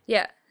album.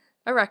 Yeah,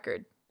 a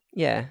record.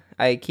 Yeah,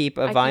 I keep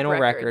a vinyl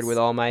record records. with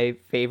all my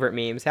favorite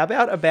memes. How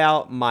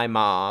about my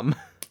mom?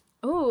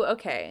 Oh,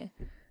 okay.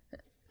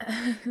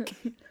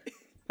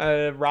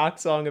 A rock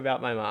song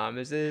about my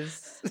mom. Do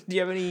you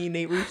have any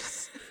Nate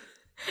Roos?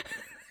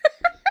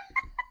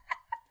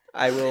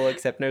 I will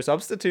accept no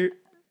substitute.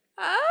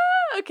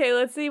 Okay,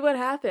 let's see what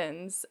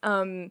happens.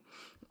 I'm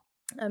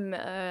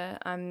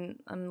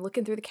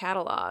looking through the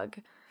catalog.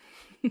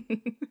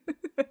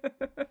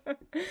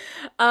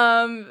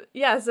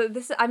 Yeah, so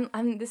this is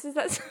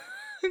that song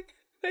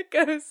that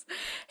goes,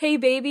 "Hey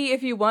baby,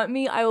 if you want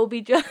me, I will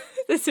be just."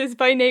 This is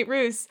by Nate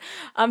Roos.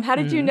 How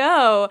did you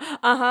know?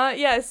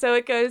 Yeah, so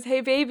it goes,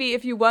 "Hey baby,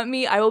 if you want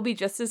me, I will be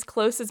just as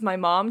close as my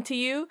mom to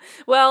you."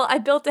 Well, I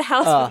built a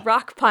house with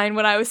rock pine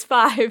when I was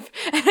 5,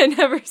 and I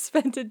never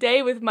spent a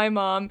day with my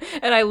mom,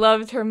 and I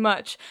loved her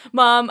much.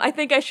 Mom, I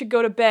think I should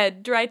go to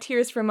bed. Dry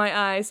tears from my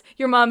eyes.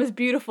 Your mom is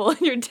beautiful,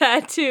 and your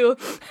dad too.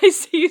 I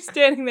see you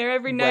standing there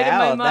every night in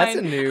my mind. Wow, that's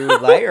a new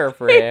layer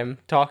for him,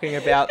 talking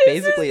about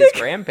basically his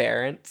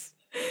grandparents.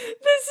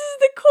 This is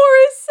the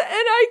chorus, and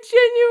I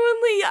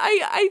genuinely,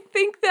 I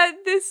think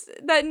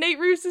that Nate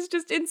Roos is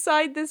just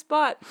inside this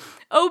bot.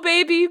 Oh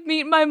baby,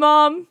 meet my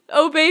mom.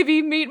 Oh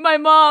baby, meet my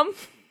mom.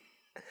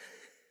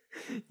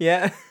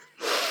 Yeah.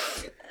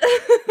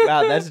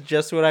 Wow, that's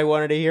just what I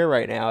wanted to hear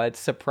right now. It's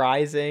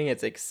surprising,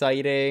 it's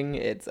exciting,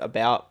 it's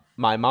about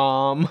my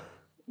mom.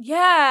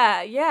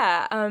 Yeah.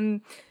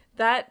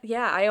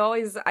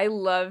 I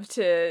love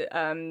to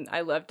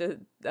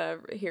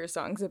hear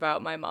songs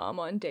about my mom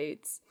on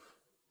dates.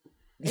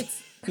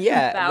 It's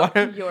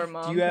about your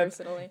mom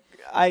personally.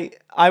 I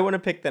want to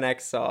pick the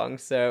next song,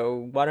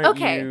 so why don't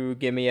you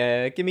give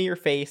me your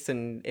face,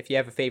 and if you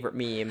have a favorite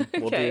meme,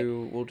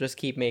 we'll just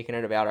keep making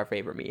it about our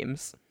favorite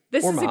memes.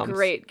 This is a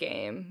great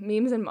game.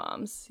 Memes and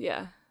moms,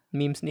 yeah.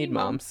 Memes need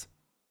moms.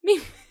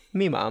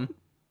 Me mom.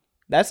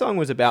 That song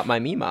was about my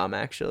me mom,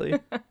 actually.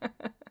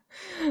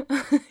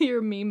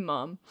 Your meme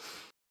mom.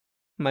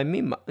 My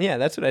meme mom. Yeah,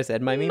 that's what I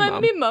said. My meme mom. My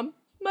meme mom.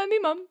 My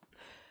meme mom.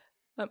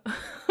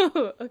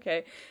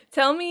 Okay.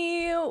 Tell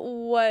me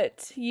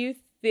what you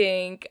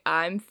think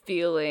I'm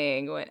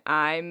feeling when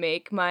I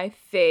make my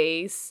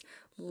face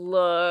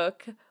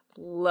look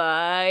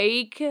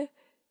like.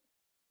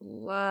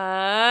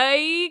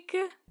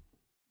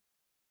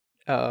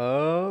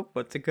 Oh,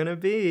 what's it gonna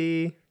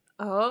be?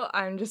 Oh,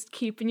 I'm just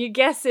keeping you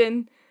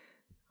guessing.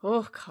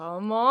 Oh,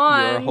 come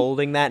on. You're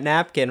holding that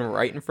napkin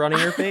right in front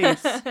of your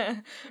face.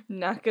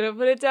 Not gonna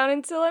put it down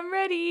until I'm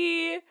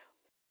ready.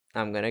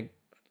 I'm gonna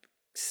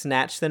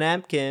snatch the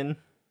napkin.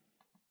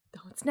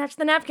 Don't snatch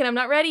the napkin. I'm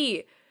not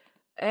ready.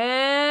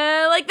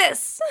 Like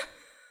this.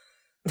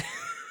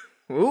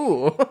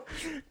 Ooh.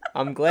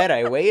 I'm glad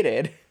I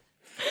waited.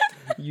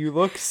 You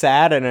look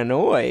sad and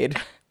annoyed.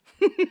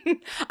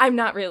 I'm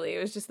not really. It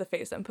was just the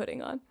face I'm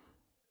putting on.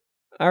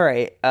 All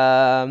right.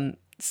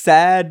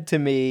 Sad to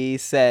me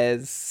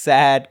says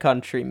sad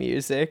country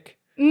music.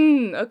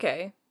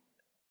 Okay.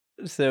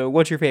 So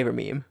what's your favorite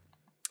meme?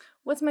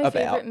 What's my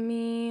favorite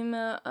meme?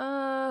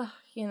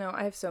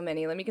 I have so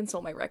many. Let me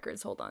consult my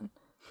records. Hold on.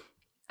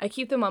 I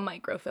keep them on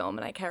microfilm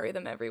and I carry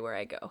them everywhere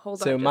I go.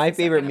 Hold on. So my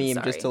favorite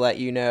meme, just to let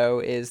you know,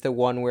 is the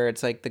one where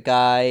it's like the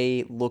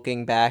guy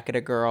looking back at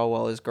a girl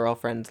while his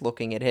girlfriend's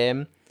looking at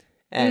him.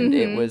 And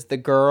it was, the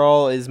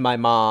girl is my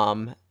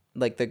mom.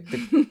 Like the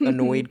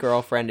annoyed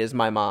girlfriend is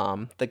my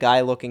mom. The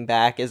guy looking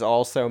back is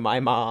also my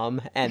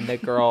mom. And the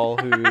girl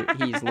who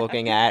he's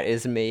looking at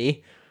is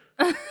me.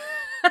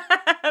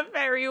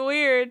 Very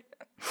weird.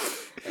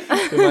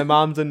 So my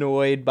mom's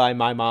annoyed by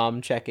my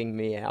mom checking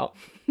me out.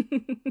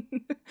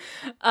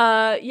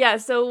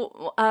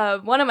 So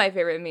one of my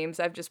favorite memes,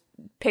 I've just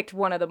picked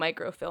one of the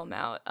microfilm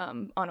out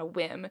on a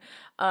whim.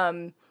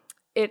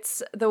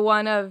 It's the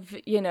one of,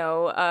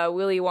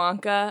 Willy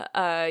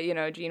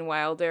Wonka, Gene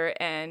Wilder,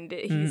 and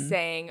he's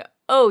saying,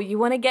 "Oh, you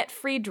want to get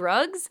free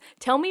drugs?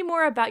 Tell me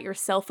more about your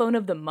cell phone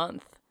of the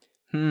month."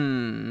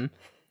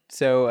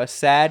 So a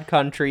sad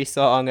country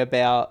song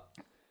about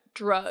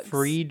drugs.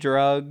 Free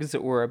drugs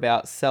or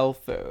about cell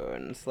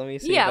phones. Let me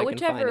see if I can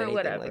find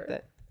anything like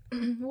that.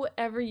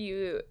 Whatever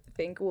you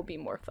think will be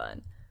more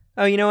fun.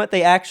 Oh, you know what?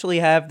 They actually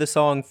have the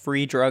song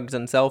Free Drugs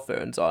and Cell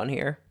Phones on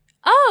here.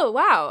 Oh,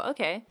 wow.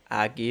 Okay.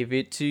 I give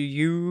it to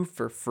you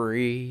for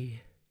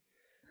free.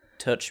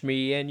 Touch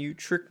me and you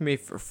trick me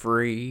for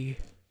free.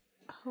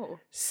 Oh.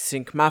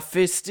 Sink my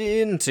fist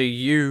into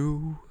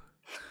you.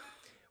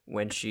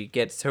 When she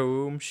gets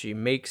home, she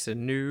makes a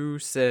new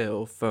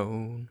cell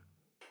phone.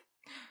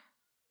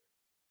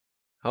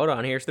 Hold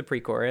on, here's the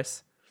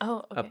pre-chorus.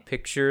 Oh, okay. A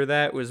picture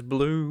that was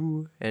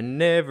blue and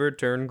never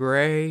turned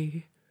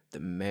gray. The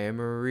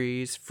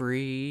memories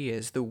free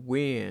as the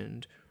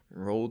wind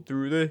rolled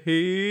through the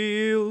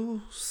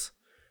hills.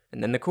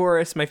 And then the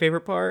chorus, my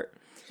favorite part.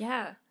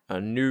 Yeah. A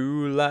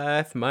new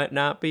life might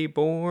not be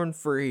born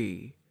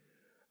free.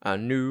 A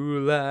new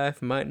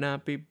life might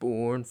not be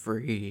born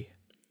free.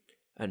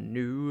 A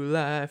new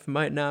life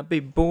might not be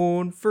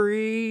born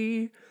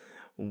free.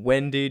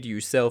 When did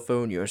you cell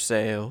phone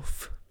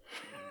yourself?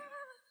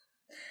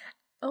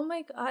 Oh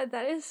my god,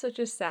 that is such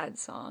a sad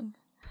song.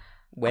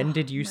 When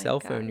did you my cell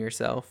phone God.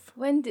 yourself?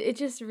 It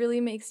just really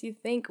makes you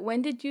think.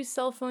 When did you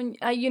cell phone?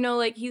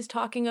 Like he's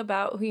talking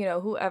about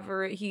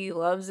whoever he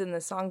loves in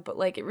the song, but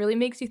like it really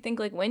makes you think.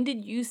 Like, when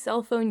did you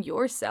cell phone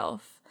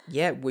yourself?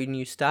 Yeah, when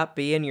you stopped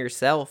being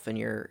yourself and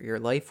your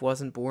life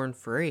wasn't born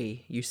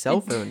free, you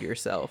cell phoned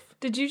yourself.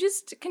 Did you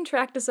just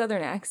contract a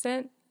Southern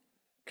accent?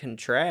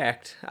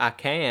 Contract? I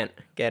can't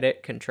get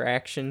it.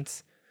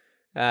 Contractions.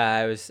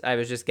 I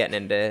was just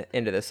getting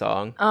into the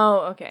song.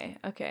 Oh,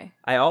 okay.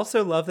 I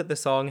also love that the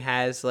song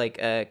has like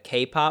a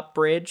K-pop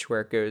bridge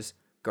where it goes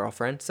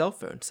girlfriend, cell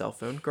phone,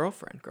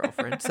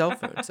 girlfriend, cell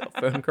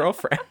phone,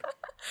 girlfriend.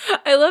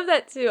 I love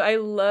that too. I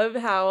love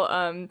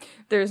how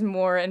there's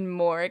more and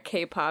more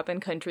K-pop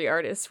and country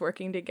artists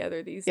working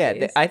together these days.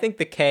 Yeah, I think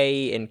the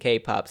K in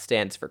K-pop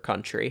stands for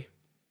country.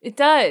 It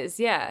does,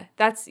 yeah.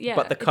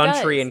 But the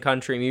country in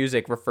country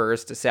music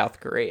refers to South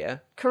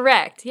Korea.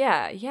 Correct,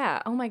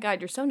 yeah. Oh my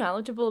god, you're so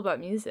knowledgeable about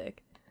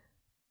music.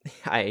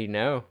 I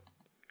know.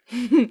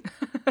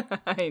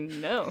 I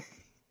know.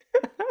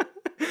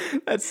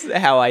 That's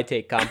how I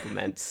take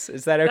compliments.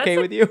 Is that okay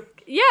with you?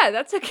 Yeah,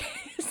 that's okay.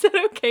 Is that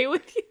okay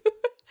with you?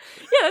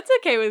 Yeah, that's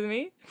okay with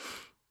me.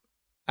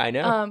 I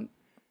know.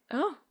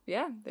 Oh,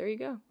 yeah, there you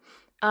go.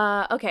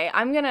 Okay,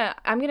 I'm gonna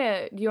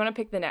do you want to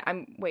pick the next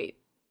I'm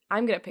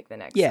gonna pick the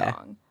next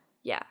song.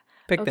 Yeah.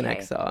 Pick the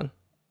next song.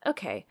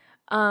 Okay.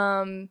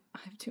 I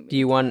have too many. Do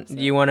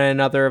you want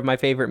another of my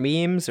favorite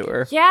memes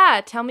or?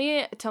 Yeah, tell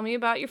me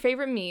about your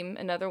favorite meme,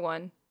 another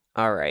one.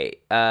 All right.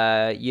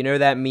 You know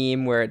that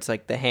meme where it's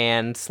like the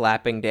hand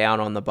slapping down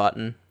on the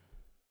button?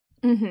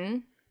 Mm-hmm.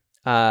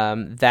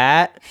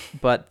 That,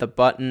 but the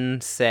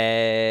button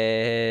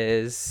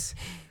says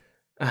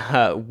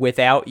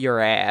without your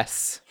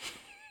ass.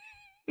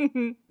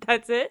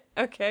 That's it?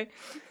 Okay.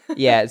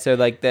 Yeah, so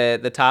like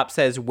the top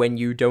says when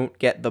you don't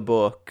get the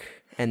book,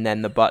 and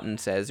then the button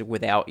says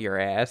without your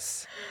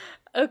ass.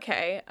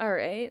 Okay, all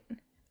right.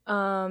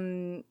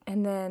 And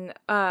then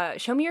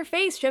show me your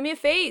face. Show me a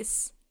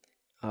face.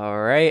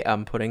 All right,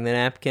 I'm putting the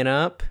napkin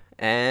up,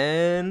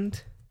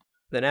 and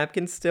the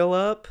napkin's still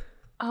up.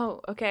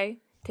 Oh, okay.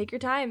 Take your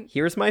time.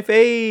 Here's my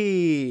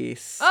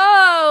face.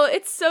 Oh,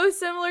 it's so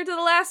similar to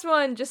the last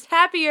one, just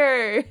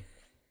happier.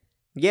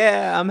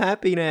 Yeah, I'm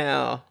happy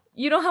now.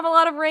 You don't have a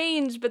lot of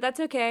range, but that's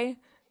okay.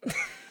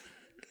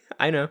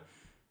 I know.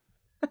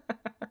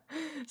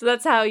 So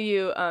that's how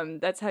you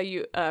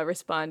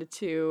respond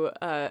to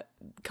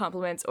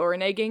compliments or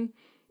reneging?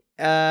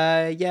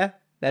 Yeah.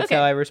 That's Okay.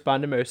 how I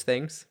respond to most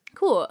things.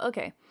 Cool.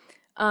 Okay.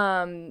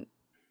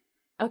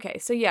 Okay,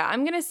 so yeah,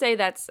 I'm going to say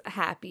that's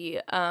happy.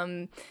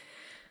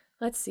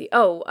 Let's see.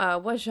 Oh,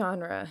 what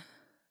genre?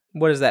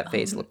 What does that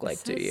face look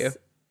like to you?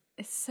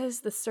 It says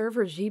the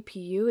server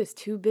GPU is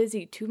too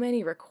busy, too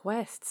many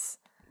requests.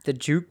 The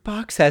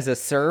jukebox has a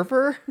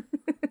server?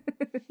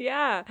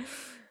 Yeah.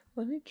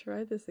 Let me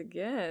try this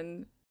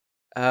again.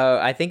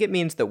 I think it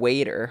means the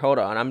waiter. Hold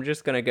on, I'm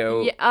just gonna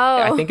go. Yeah, oh.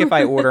 I think if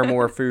I order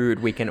more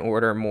food, we can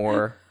order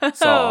more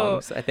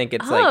songs. I think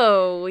it's like.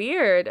 Oh,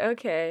 weird.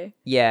 Okay.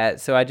 Yeah,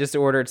 so I just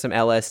ordered some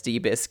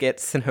LSD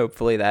biscuits, and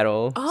hopefully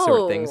that'll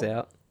sort things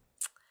out.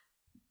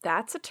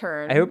 That's a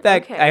turn. I hope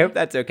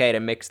that's okay to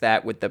mix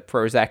that with the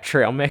Prozac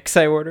trail mix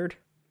I ordered.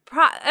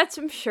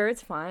 I'm sure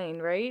it's fine,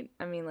 right?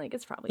 I mean, like,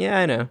 it's probably Yeah,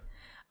 I know.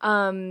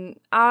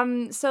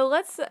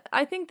 So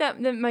I think that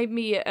might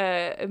be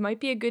it might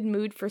be a good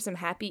mood for some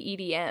happy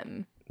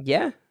EDM.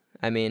 Yeah.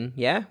 I mean,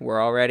 yeah,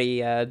 we're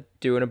already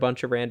doing a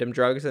bunch of random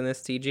drugs in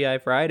this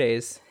TGI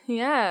Fridays.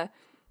 Yeah.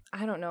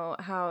 I don't know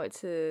how an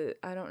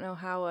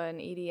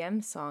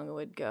EDM song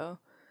would go.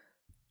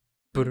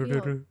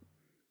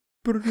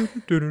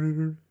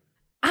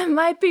 I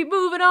might be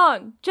moving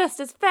on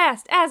just as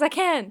fast as I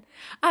can.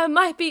 I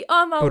might be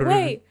on my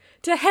way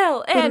to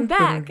hell and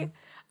back.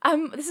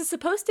 This is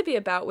supposed to be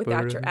about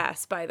without your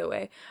ass, by the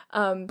way.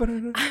 I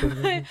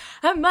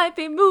might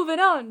be moving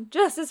on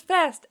just as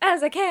fast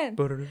as I can.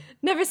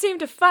 Never seem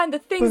to find the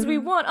things we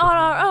want on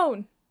our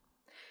own.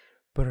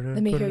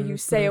 Let me hear you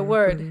say a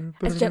word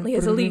as gently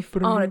as a leaf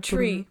on a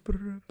tree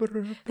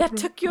that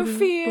took your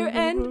fear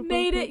and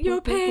made it your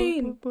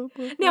pain.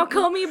 Now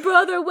call me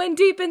brother when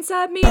deep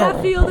inside me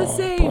I feel the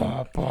same.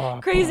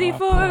 Crazy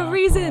for a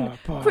reason,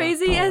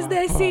 crazy as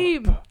they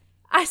seem.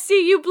 I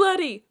see you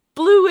bloody,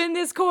 blue in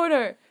this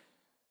corner.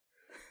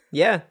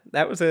 Yeah,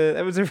 that was a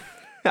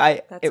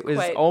it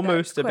was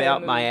almost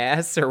about my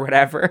ass or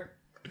whatever.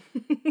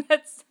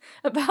 That's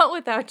about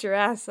without your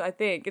ass, I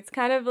think. It's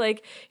kind of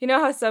like, you know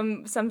how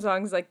some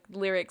songs, like,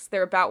 lyrics,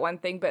 they're about one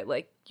thing, but,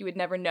 like, you would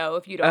never know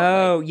if you don't.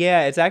 Oh, like,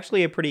 yeah, it's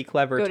actually a pretty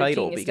clever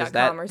title because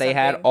they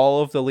had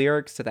all of the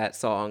lyrics to that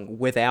song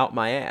without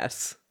my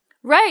ass.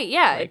 Right,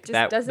 yeah. Like, it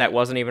just doesn't... that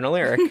wasn't even a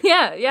lyric.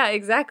 yeah,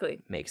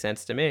 exactly. Makes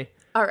sense to me.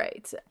 All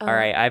right. All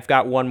right, I've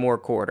got one more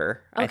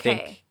quarter.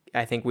 Okay.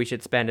 I think we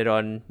should spend it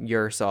on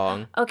your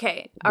song.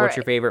 Okay. What's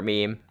your favorite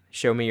meme?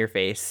 Show me your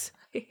face.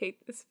 I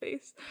hate this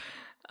face.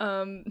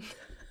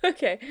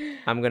 Okay.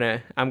 I'm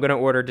gonna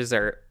order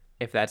dessert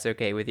if that's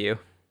okay with you.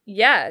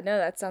 Yeah, no,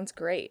 that sounds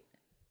great.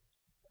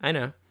 I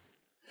know.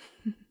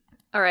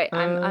 All right,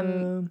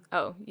 I'm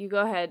oh, you go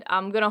ahead.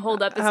 I'm gonna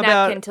hold up this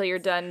napkin until you're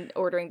done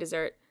ordering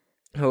dessert.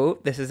 Oh,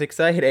 this is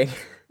exciting.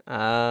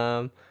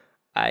 I'm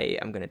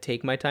gonna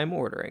take my time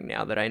ordering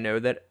now that I know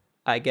that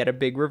I get a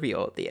big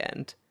reveal at the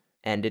end.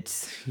 And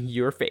it's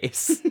your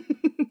face.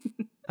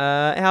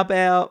 How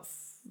about...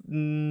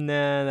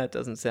 Nah, that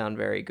doesn't sound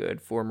very good.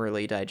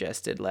 Formerly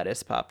digested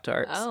lettuce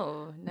Pop-Tarts.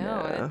 Oh,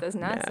 no, it does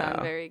not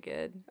sound very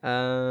good.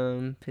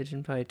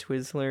 Pigeon pie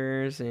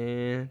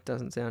Twizzlers,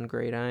 doesn't sound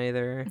great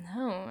either.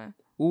 No.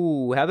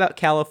 Ooh, how about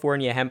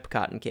California hemp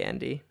cotton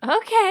candy?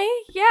 Okay,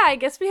 yeah, I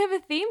guess we have a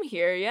theme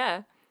here,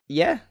 yeah.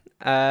 Yeah,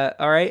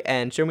 all right,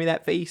 and show me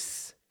that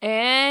face.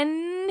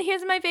 And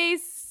here's my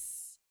face.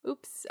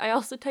 Oops, I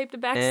also typed a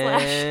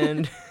backslash.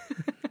 And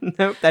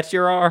nope, that's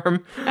your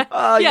arm.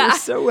 Oh, yeah, you're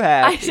so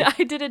happy.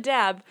 I did a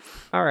dab.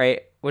 All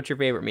right, what's your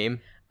favorite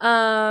meme?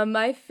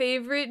 My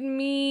favorite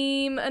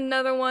meme,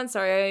 another one.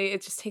 Sorry,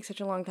 it just takes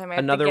such a long time.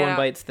 Another one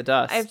bites the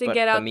dust. I have to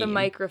get out the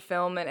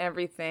microfilm and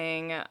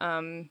everything.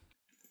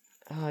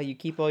 Oh, you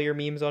keep all your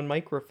memes on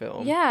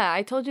microfilm. Yeah,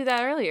 I told you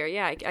that earlier.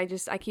 Yeah,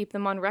 I keep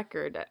them on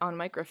record on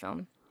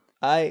microfilm.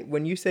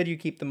 When you said you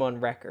keep them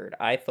on record,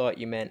 I thought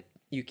you meant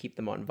you keep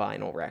them on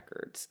vinyl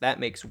records. That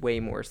makes way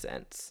more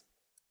sense.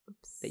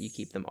 Oops. That you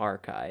keep them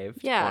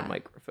archived on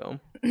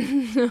microfilm.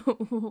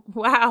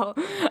 Wow.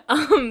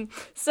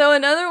 So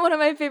another one of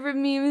my favorite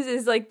memes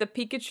is like the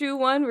Pikachu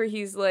one where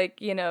he's like,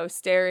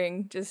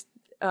 staring just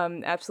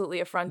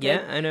absolutely affronted.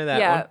 Yeah, I know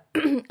that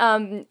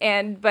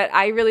one. But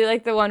I really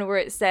like the one where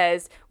it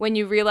says, when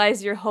you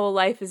realize your whole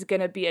life is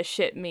gonna be a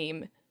shit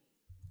meme.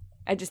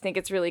 I just think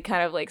it's really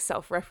kind of like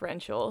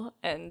self-referential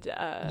and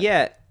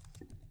yeah.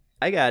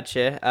 I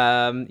gotcha.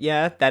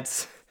 Yeah,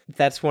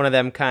 that's one of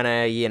them kind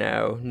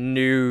of,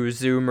 new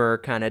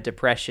Zoomer kind of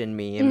depression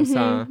memes,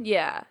 huh?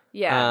 Yeah.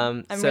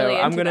 I'm really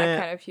into that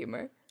kind of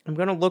humor. I'm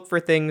gonna look for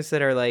things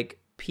that are like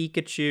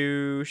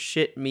Pikachu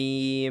shit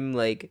meme,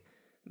 like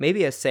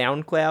maybe a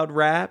SoundCloud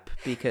rap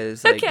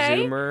because like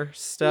Zoomer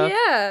stuff.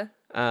 Yeah.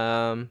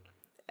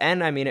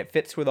 And I mean it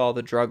fits with all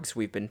the drugs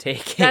we've been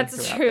taking.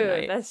 That's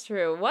true. That's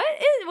true. What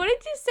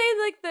did you say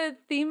like the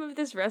theme of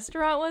this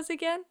restaurant was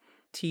again?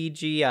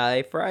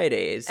 TGI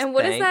Fridays. And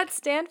what does that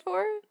stand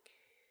for?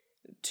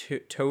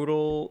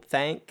 Total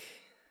thank.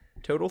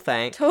 Total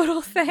thank.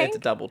 It's a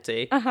double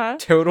T. Uh-huh.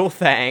 Total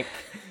thank.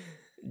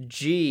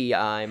 Gee,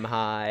 I'm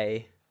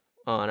high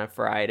on a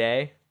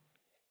Friday.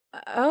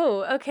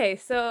 Oh, okay.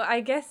 So I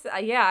guess,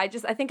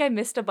 I think I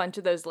missed a bunch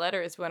of those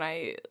letters when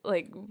I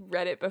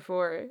read it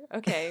before.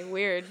 Okay,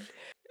 weird.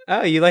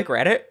 Oh, you like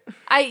Reddit?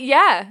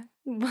 Yeah.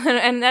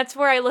 And that's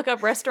where I look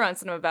up restaurants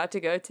that I'm about to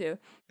go to.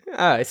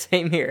 Oh,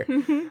 same here.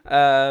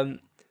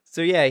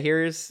 So yeah,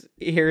 here's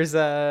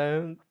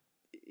a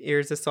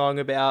song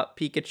about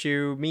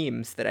Pikachu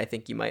memes that I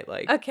think you might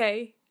like.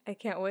 Okay, I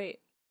can't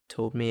wait.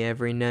 Told me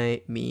every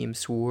night, meme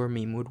swore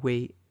meme would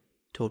wait.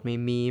 Told me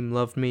meme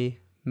loved me,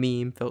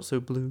 meme felt so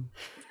blue.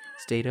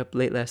 Stayed up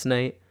late last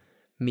night,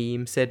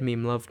 meme said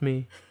meme loved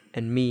me,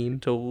 and meme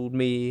told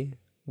me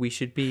we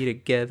should be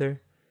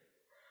together.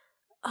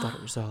 Thought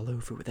it was all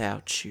over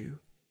without you,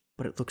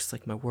 but it looks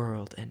like my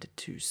world ended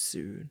too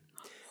soon.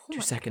 2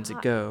 seconds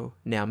ago,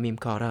 now meme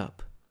caught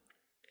up.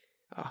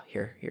 Oh,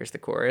 here's the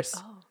chorus.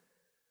 Oh.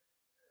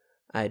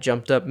 I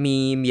jumped up,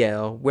 meme,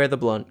 yell, where the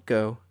blunt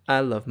go?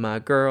 I love my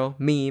girl,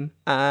 meme,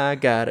 I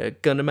got a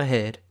gun to my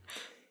head.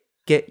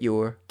 Get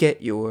your shit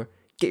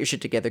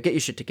together, get your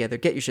shit together,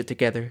 get your shit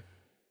together.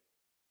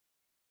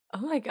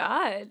 Oh my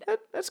god.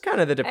 That's kind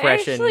of the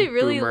depression. I actually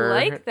really boomer.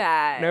 like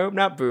that. Nope,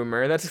 not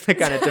boomer. That's the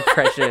kind of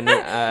depression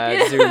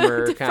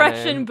Zoomer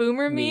depression kind of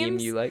boomer meme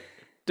memes you like.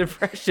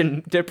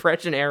 Depression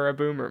era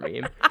boomer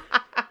meme.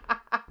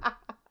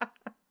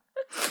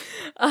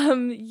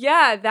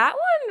 Yeah, that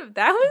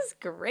was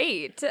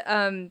great.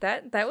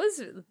 That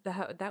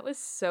was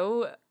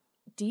so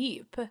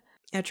deep.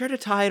 Yeah, try to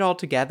tie it all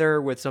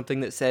together with something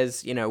that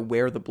says,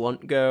 where the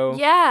blunt go.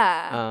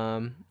 Yeah.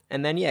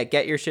 And then, yeah,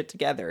 get your shit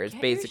together is Get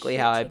your basically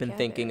shit how I've been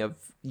thinking together.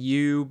 of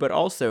you, but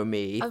also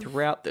me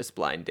throughout this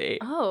blind date.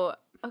 Oh,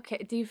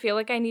 okay. Do you feel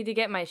like I need to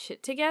get my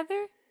shit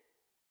together?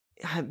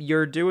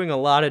 You're doing a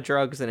lot of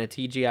drugs and a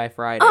TGI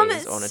Fridays on a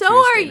So Tuesday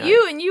are night.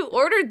 you, and you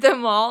ordered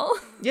them all.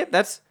 Yep,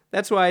 that's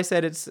why I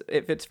said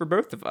it's for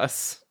both of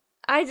us.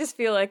 I just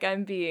feel like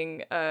I'm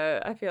being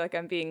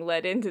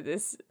led into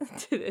this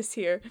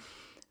here.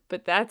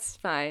 But that's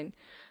fine.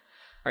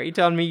 Are you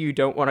telling me you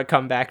don't want to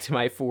come back to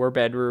my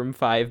 4-bedroom,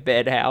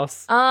 5-bed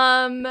house?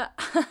 I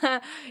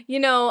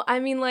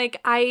mean,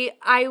 like, I'm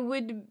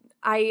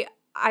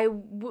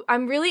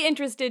really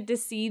interested to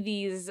see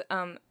these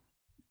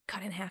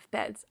cut in half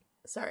beds.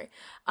 Sorry.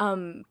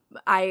 I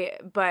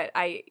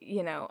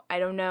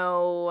don't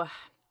know.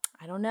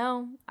 I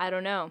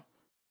don't know.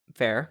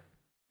 Fair.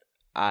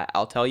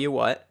 I'll tell you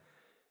what.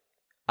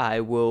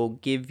 I will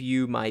give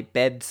you my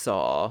bed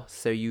saw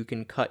so you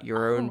can cut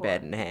your own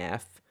bed in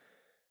half.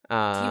 Do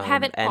you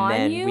have it and on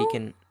then you? we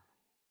can.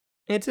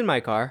 It's in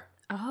my car.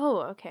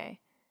 Oh, okay.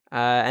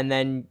 And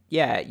then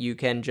yeah,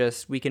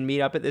 we can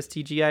meet up at this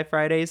TGI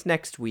Fridays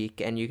next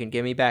week, and you can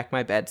give me back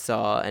my bed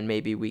saw, and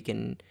maybe we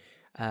can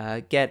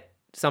get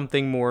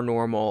something more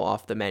normal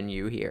off the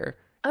menu here.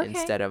 Okay.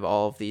 Instead of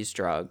all of these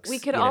drugs. We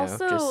could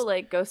just,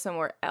 like go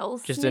somewhere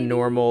else. Just maybe? a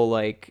normal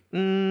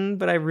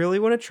but I really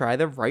want to try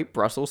the right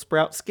Brussels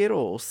sprout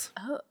Skittles.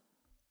 Oh,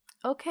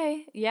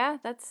 okay. Yeah,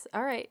 that's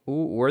all right.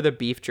 Ooh, or the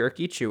beef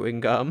jerky chewing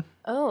gum.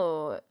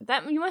 Oh,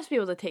 that you must be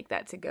able to take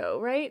that to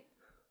go, right?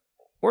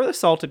 Or the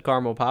salted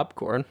caramel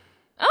popcorn.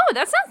 Oh,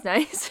 that sounds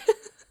nice.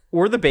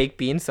 Or the baked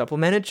bean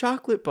supplemented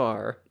chocolate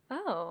bar.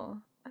 Oh,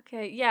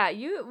 okay. Yeah,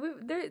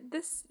 you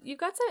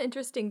got some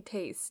interesting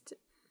taste.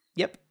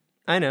 Yep,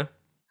 I know.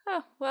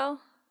 Oh,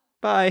 well.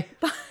 Bye.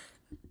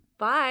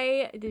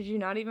 Bye. Did you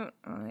not even...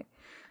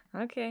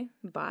 Okay,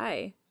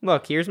 bye.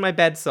 Look, here's my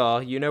bed saw.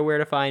 You know where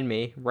to find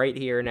me. Right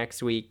here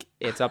next week.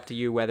 It's up to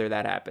you whether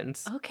that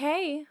happens.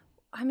 Okay.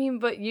 I mean,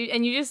 but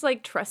you just,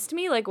 like, trust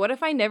me? Like, what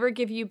if I never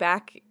give you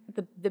back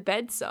the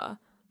bed saw?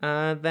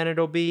 Then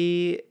it'll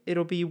be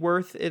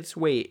worth its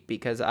weight,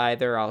 because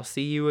either I'll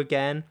see you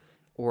again,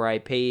 or I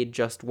paid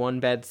just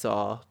one bed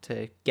saw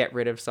to get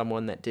rid of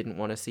someone that didn't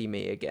want to see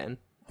me again.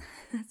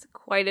 That's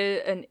quite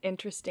an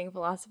interesting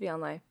philosophy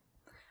on life.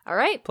 All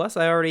right. Plus,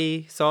 I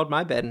already sawed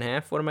my bed in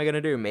half. What am I going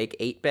to do? Make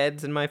 8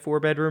 beds in my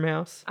 4-bedroom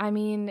house? I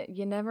mean,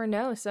 you never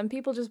know. Some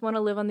people just want to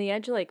live on the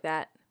edge like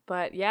that.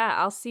 But yeah,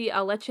 I'll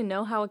let you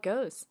know how it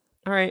goes.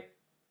 All right.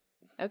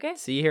 Okay.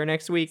 See you here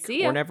next week.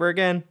 See ya. Or never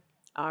again.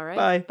 All right.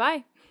 Bye.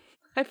 Bye.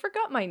 I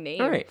forgot my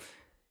name. All right.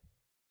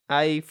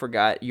 I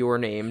forgot your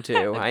name,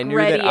 too. I knew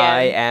Gretty that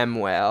I M. am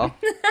well.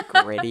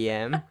 Gretty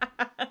M.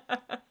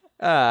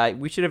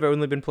 We should have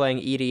only been playing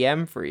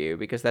EDM for you,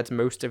 because that's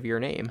most of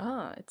your name.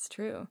 Oh, it's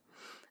true.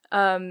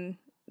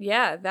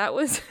 Yeah, that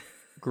was...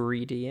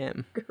 Greedy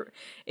M.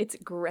 It's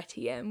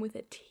Gretty M with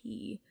a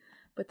T,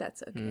 but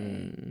that's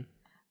okay.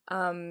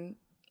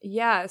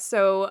 Yeah,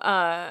 so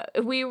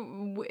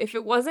if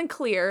it wasn't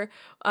clear,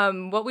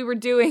 what we were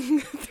doing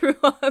through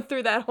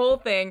that whole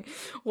thing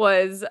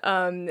was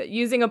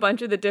using a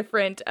bunch of the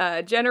different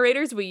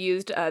generators. We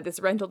used this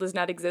rental does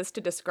not exist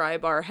to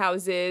describe our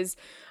houses,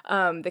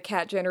 the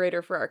cat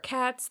generator for our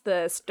cats,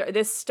 this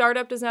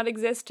startup does not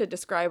exist to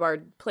describe our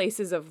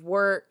places of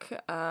work.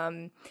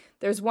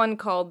 There's one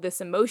called This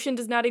Emotion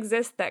Does Not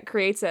Exist that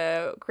creates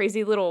a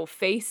crazy little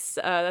face.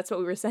 That's what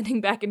we were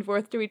sending back and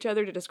forth to each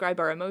other to describe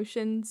our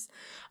emotions.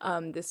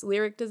 These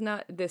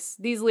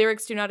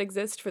lyrics do not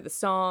exist for the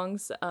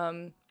songs.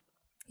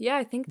 Yeah,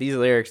 I think These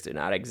lyrics do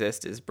not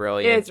exist is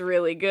brilliant. it's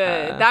really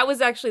good. That was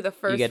actually the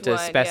first one. You get to yeah.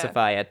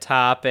 specify a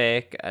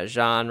topic, a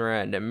genre,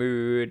 and a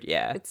mood.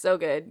 Yeah. It's so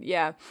good.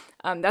 Yeah.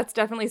 That's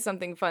definitely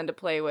something fun to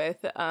play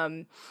with.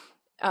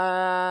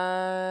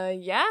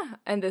 Yeah,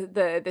 and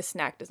the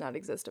snack does not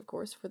exist, of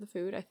course, for the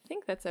food. I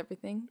think that's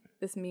everything.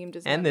 This meme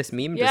does not. And this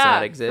meme does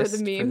not exist for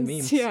the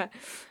memes. Yeah.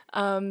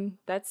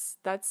 That's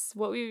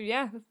what we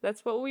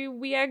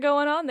had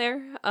going on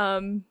there.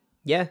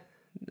 Yeah.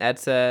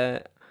 That's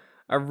a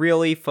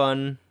really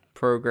fun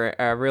program,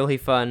 a really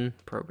fun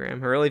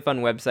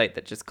website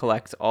that just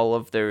collects all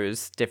of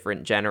those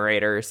different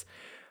generators.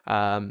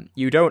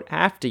 You don't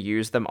have to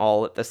use them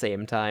all at the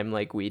same time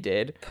like we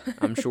did.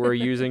 I'm sure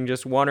using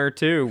just one or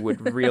two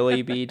would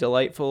really be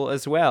delightful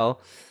as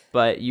well.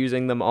 But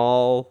using them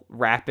all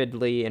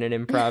rapidly in an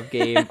improv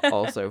game,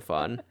 also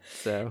fun.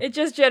 So it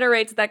just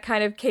generates that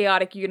kind of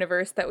chaotic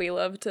universe that we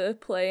love to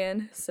play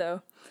in.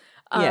 So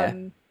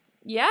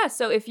yeah.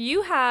 So if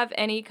you have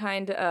any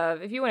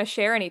if you want to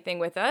share anything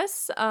with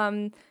us,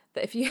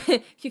 if you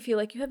feel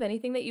like you have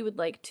anything that you would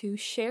like to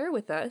share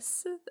with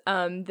us,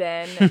 then,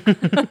 then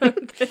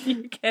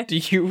you can. Do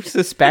you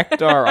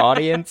suspect our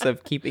audience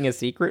of keeping a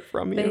secret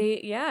from you?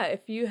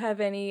 If you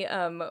have any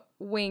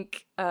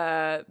wink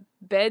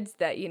beds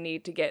that you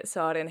need to get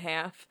sawed in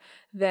half,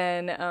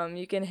 then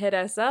you can hit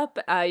us up.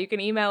 You can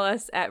email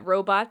us at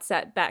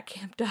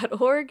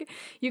robots@batcamp.org.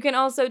 You can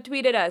also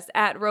tweet at us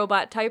at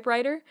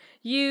robottypewriter.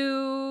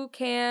 You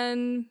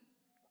can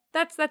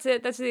That's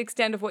it. That's the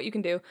extent of what you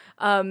can do.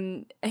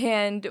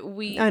 And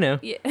we I know.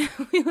 we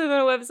live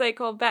on a website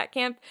called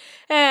Batcamp,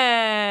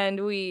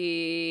 and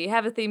we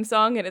have a theme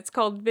song, and it's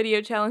called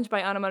Video Challenge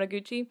by Anna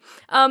Monoguchi.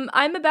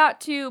 I'm about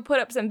to put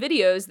up some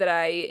videos that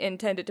I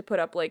intended to put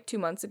up like 2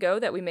 months ago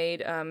that we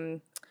made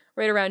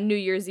right around New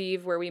Year's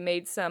Eve, where we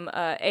made some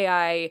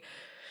AI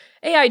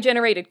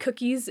generated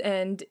cookies,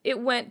 and it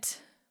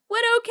went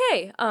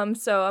okay.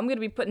 So I'm going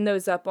to be putting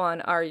those up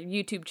on our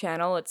YouTube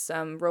channel. It's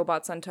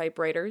Robots on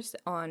Typewriters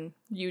on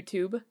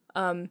YouTube.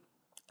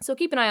 So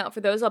keep an eye out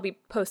for those. I'll be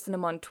posting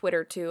them on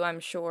Twitter too, I'm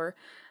sure.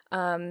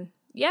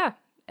 Yeah,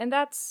 and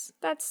that's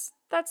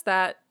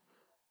that.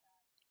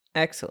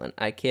 Excellent.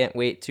 I can't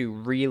wait to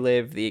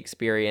relive the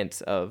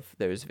experience of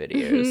those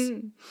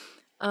videos.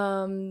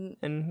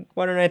 And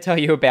why don't I tell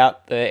you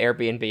about the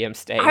Airbnb I'm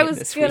staying in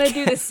this weekend? I was going to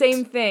do the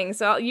same thing.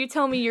 So you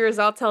tell me yours,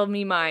 I'll tell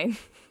me mine.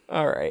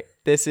 All right.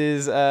 This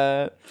is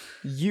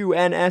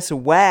UNS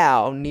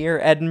Wow near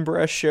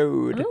Edinburgh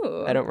Showed.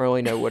 Ooh. I don't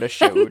really know what a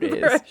showed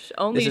is.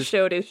 Only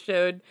showed is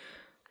showed.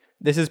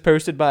 This is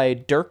posted by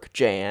Dirk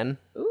Jan,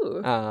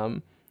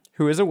 Ooh.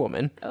 who is a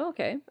woman. Oh,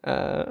 okay.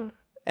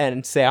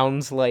 And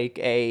sounds like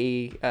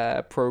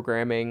a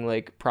programming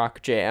like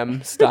Proc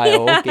Jam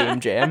style game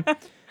jam.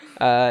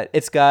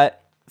 It's got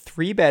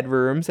 3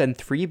 bedrooms and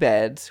 3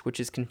 beds, which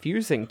is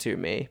confusing to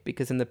me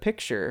because in the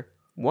picture,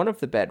 one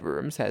of the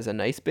bedrooms has a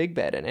nice big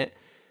bed in it.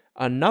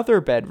 Another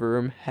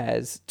bedroom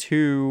has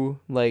 2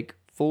 like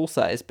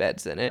full-size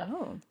beds in it.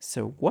 Oh.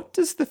 So what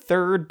does the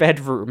 3rd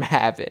bedroom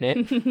have in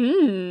it?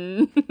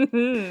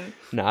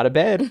 Not a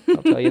bed,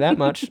 I'll tell you that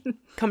much.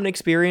 Come and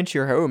experience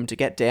your home to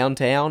get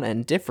downtown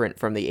and different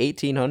from the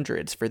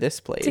 1800s for this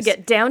place. To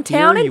get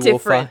downtown and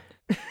different.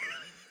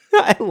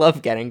 I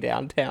love getting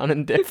downtown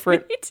and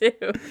different. Me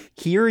too.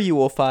 Here you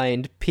will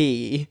find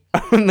P,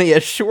 only a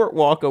short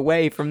walk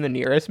away from the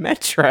nearest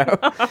metro.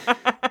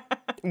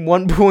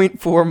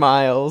 1.4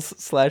 miles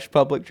 /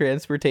 public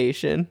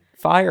transportation.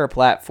 Fire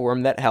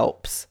platform that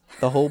helps.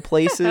 The whole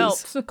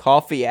place's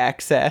coffee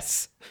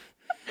access.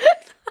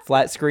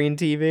 Flat screen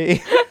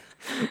TV.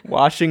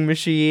 Washing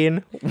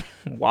machine.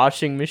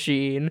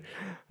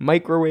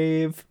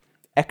 Microwave.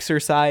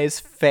 Exercise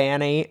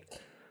fanate.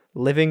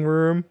 Living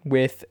room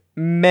with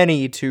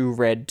many 2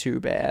 red 2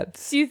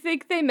 baths. Do you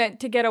think they meant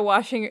to get a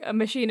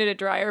machine and a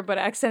dryer, but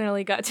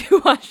accidentally got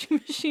 2 washing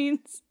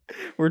machines?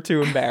 We're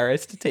too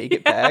embarrassed to take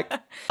it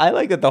back. I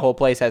like that the whole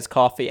place has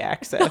coffee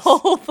access. The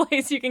whole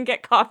place, you can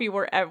get coffee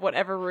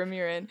whatever room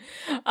you're in.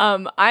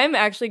 I'm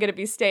actually going to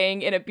be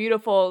staying in a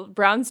beautiful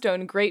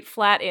brownstone great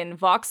flat in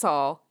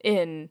Vauxhall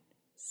in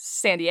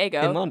San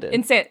Diego. In London.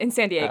 In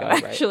San Diego,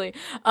 actually.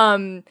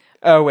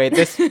 Oh, wait,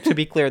 to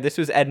be clear, this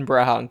was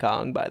Edinburgh, Hong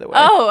Kong, by the way.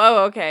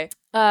 Oh, okay.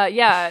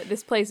 Yeah,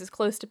 this place is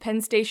close to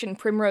Penn Station,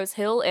 Primrose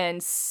Hill,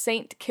 and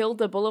St.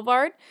 Kilda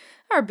Boulevard.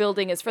 Our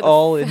building is for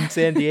all in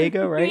San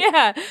Diego, right?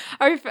 Yeah,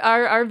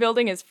 our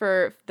building is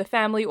for the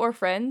family or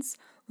friends.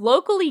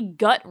 Locally,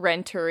 Gut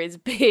Renter is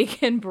big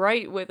and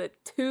bright with a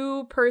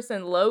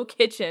 2-person low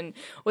kitchen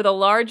with a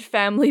large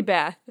family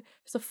bath.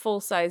 There's a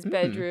full-size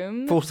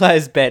bedroom.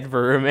 Full-size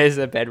bedroom is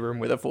a bedroom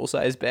with a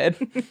full-size bed.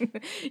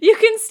 You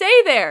can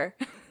stay there.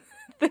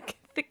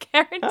 The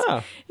guarantee.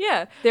 Oh.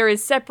 Yeah. There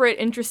is separate,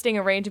 interesting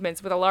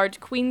arrangements with a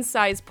large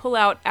queen-size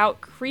pull-out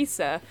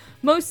creaser,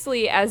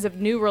 mostly as of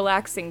new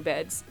relaxing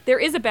beds. There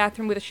is a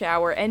bathroom with a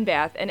shower and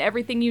bath and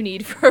everything you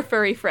need for a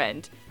furry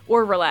friend.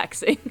 Or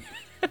relaxing.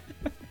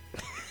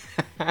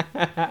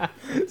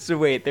 So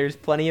wait, there's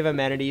plenty of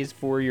amenities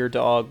for your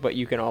dog, but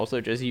you can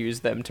also just use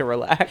them to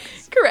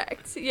relax?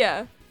 Correct,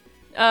 yeah.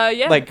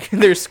 Yeah. Like,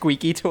 there's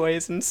squeaky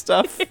toys and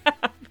stuff?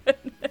 Yeah,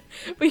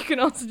 but you can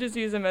also just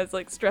use them as,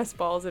 like, stress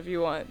balls if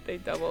you want. They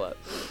double up.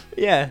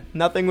 Yeah,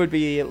 nothing would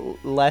be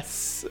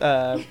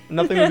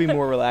nothing would be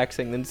more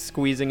relaxing than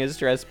squeezing a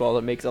stress ball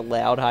that makes a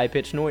loud,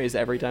 high-pitched noise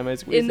every time I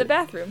squeeze it. In the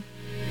bathroom.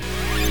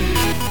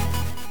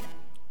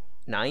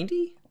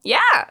 90? Yeah!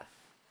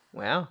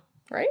 Wow.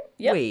 Right?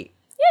 Yep. Wait,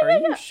 Yeah, are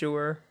you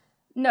sure?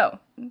 No.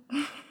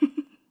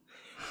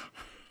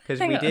 Because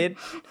we did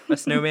a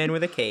snowman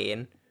with a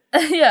cane.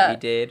 Yeah. We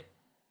did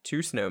 2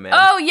 snowmen.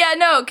 Oh, yeah,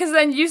 no, because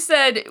then you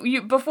said,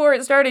 before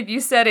it started, you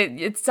said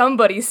it's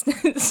somebody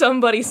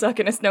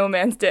sucking a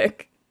snowman's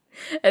dick.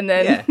 And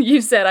then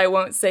you said, I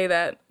won't say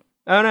that.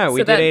 Oh, no,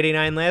 we did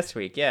 89 last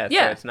week. Yeah,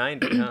 yeah. So it's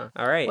 90, huh?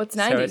 All right. What's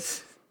 90? So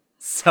it's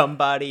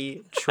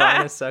somebody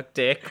trying to suck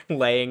dick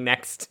laying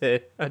next to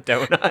a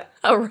donut.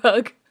 A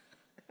rug.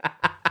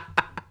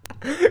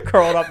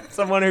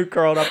 Someone who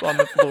curled up on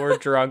the floor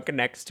drunk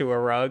next to a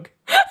rug.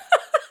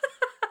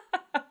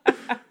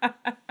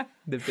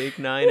 The big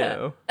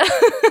 9-0.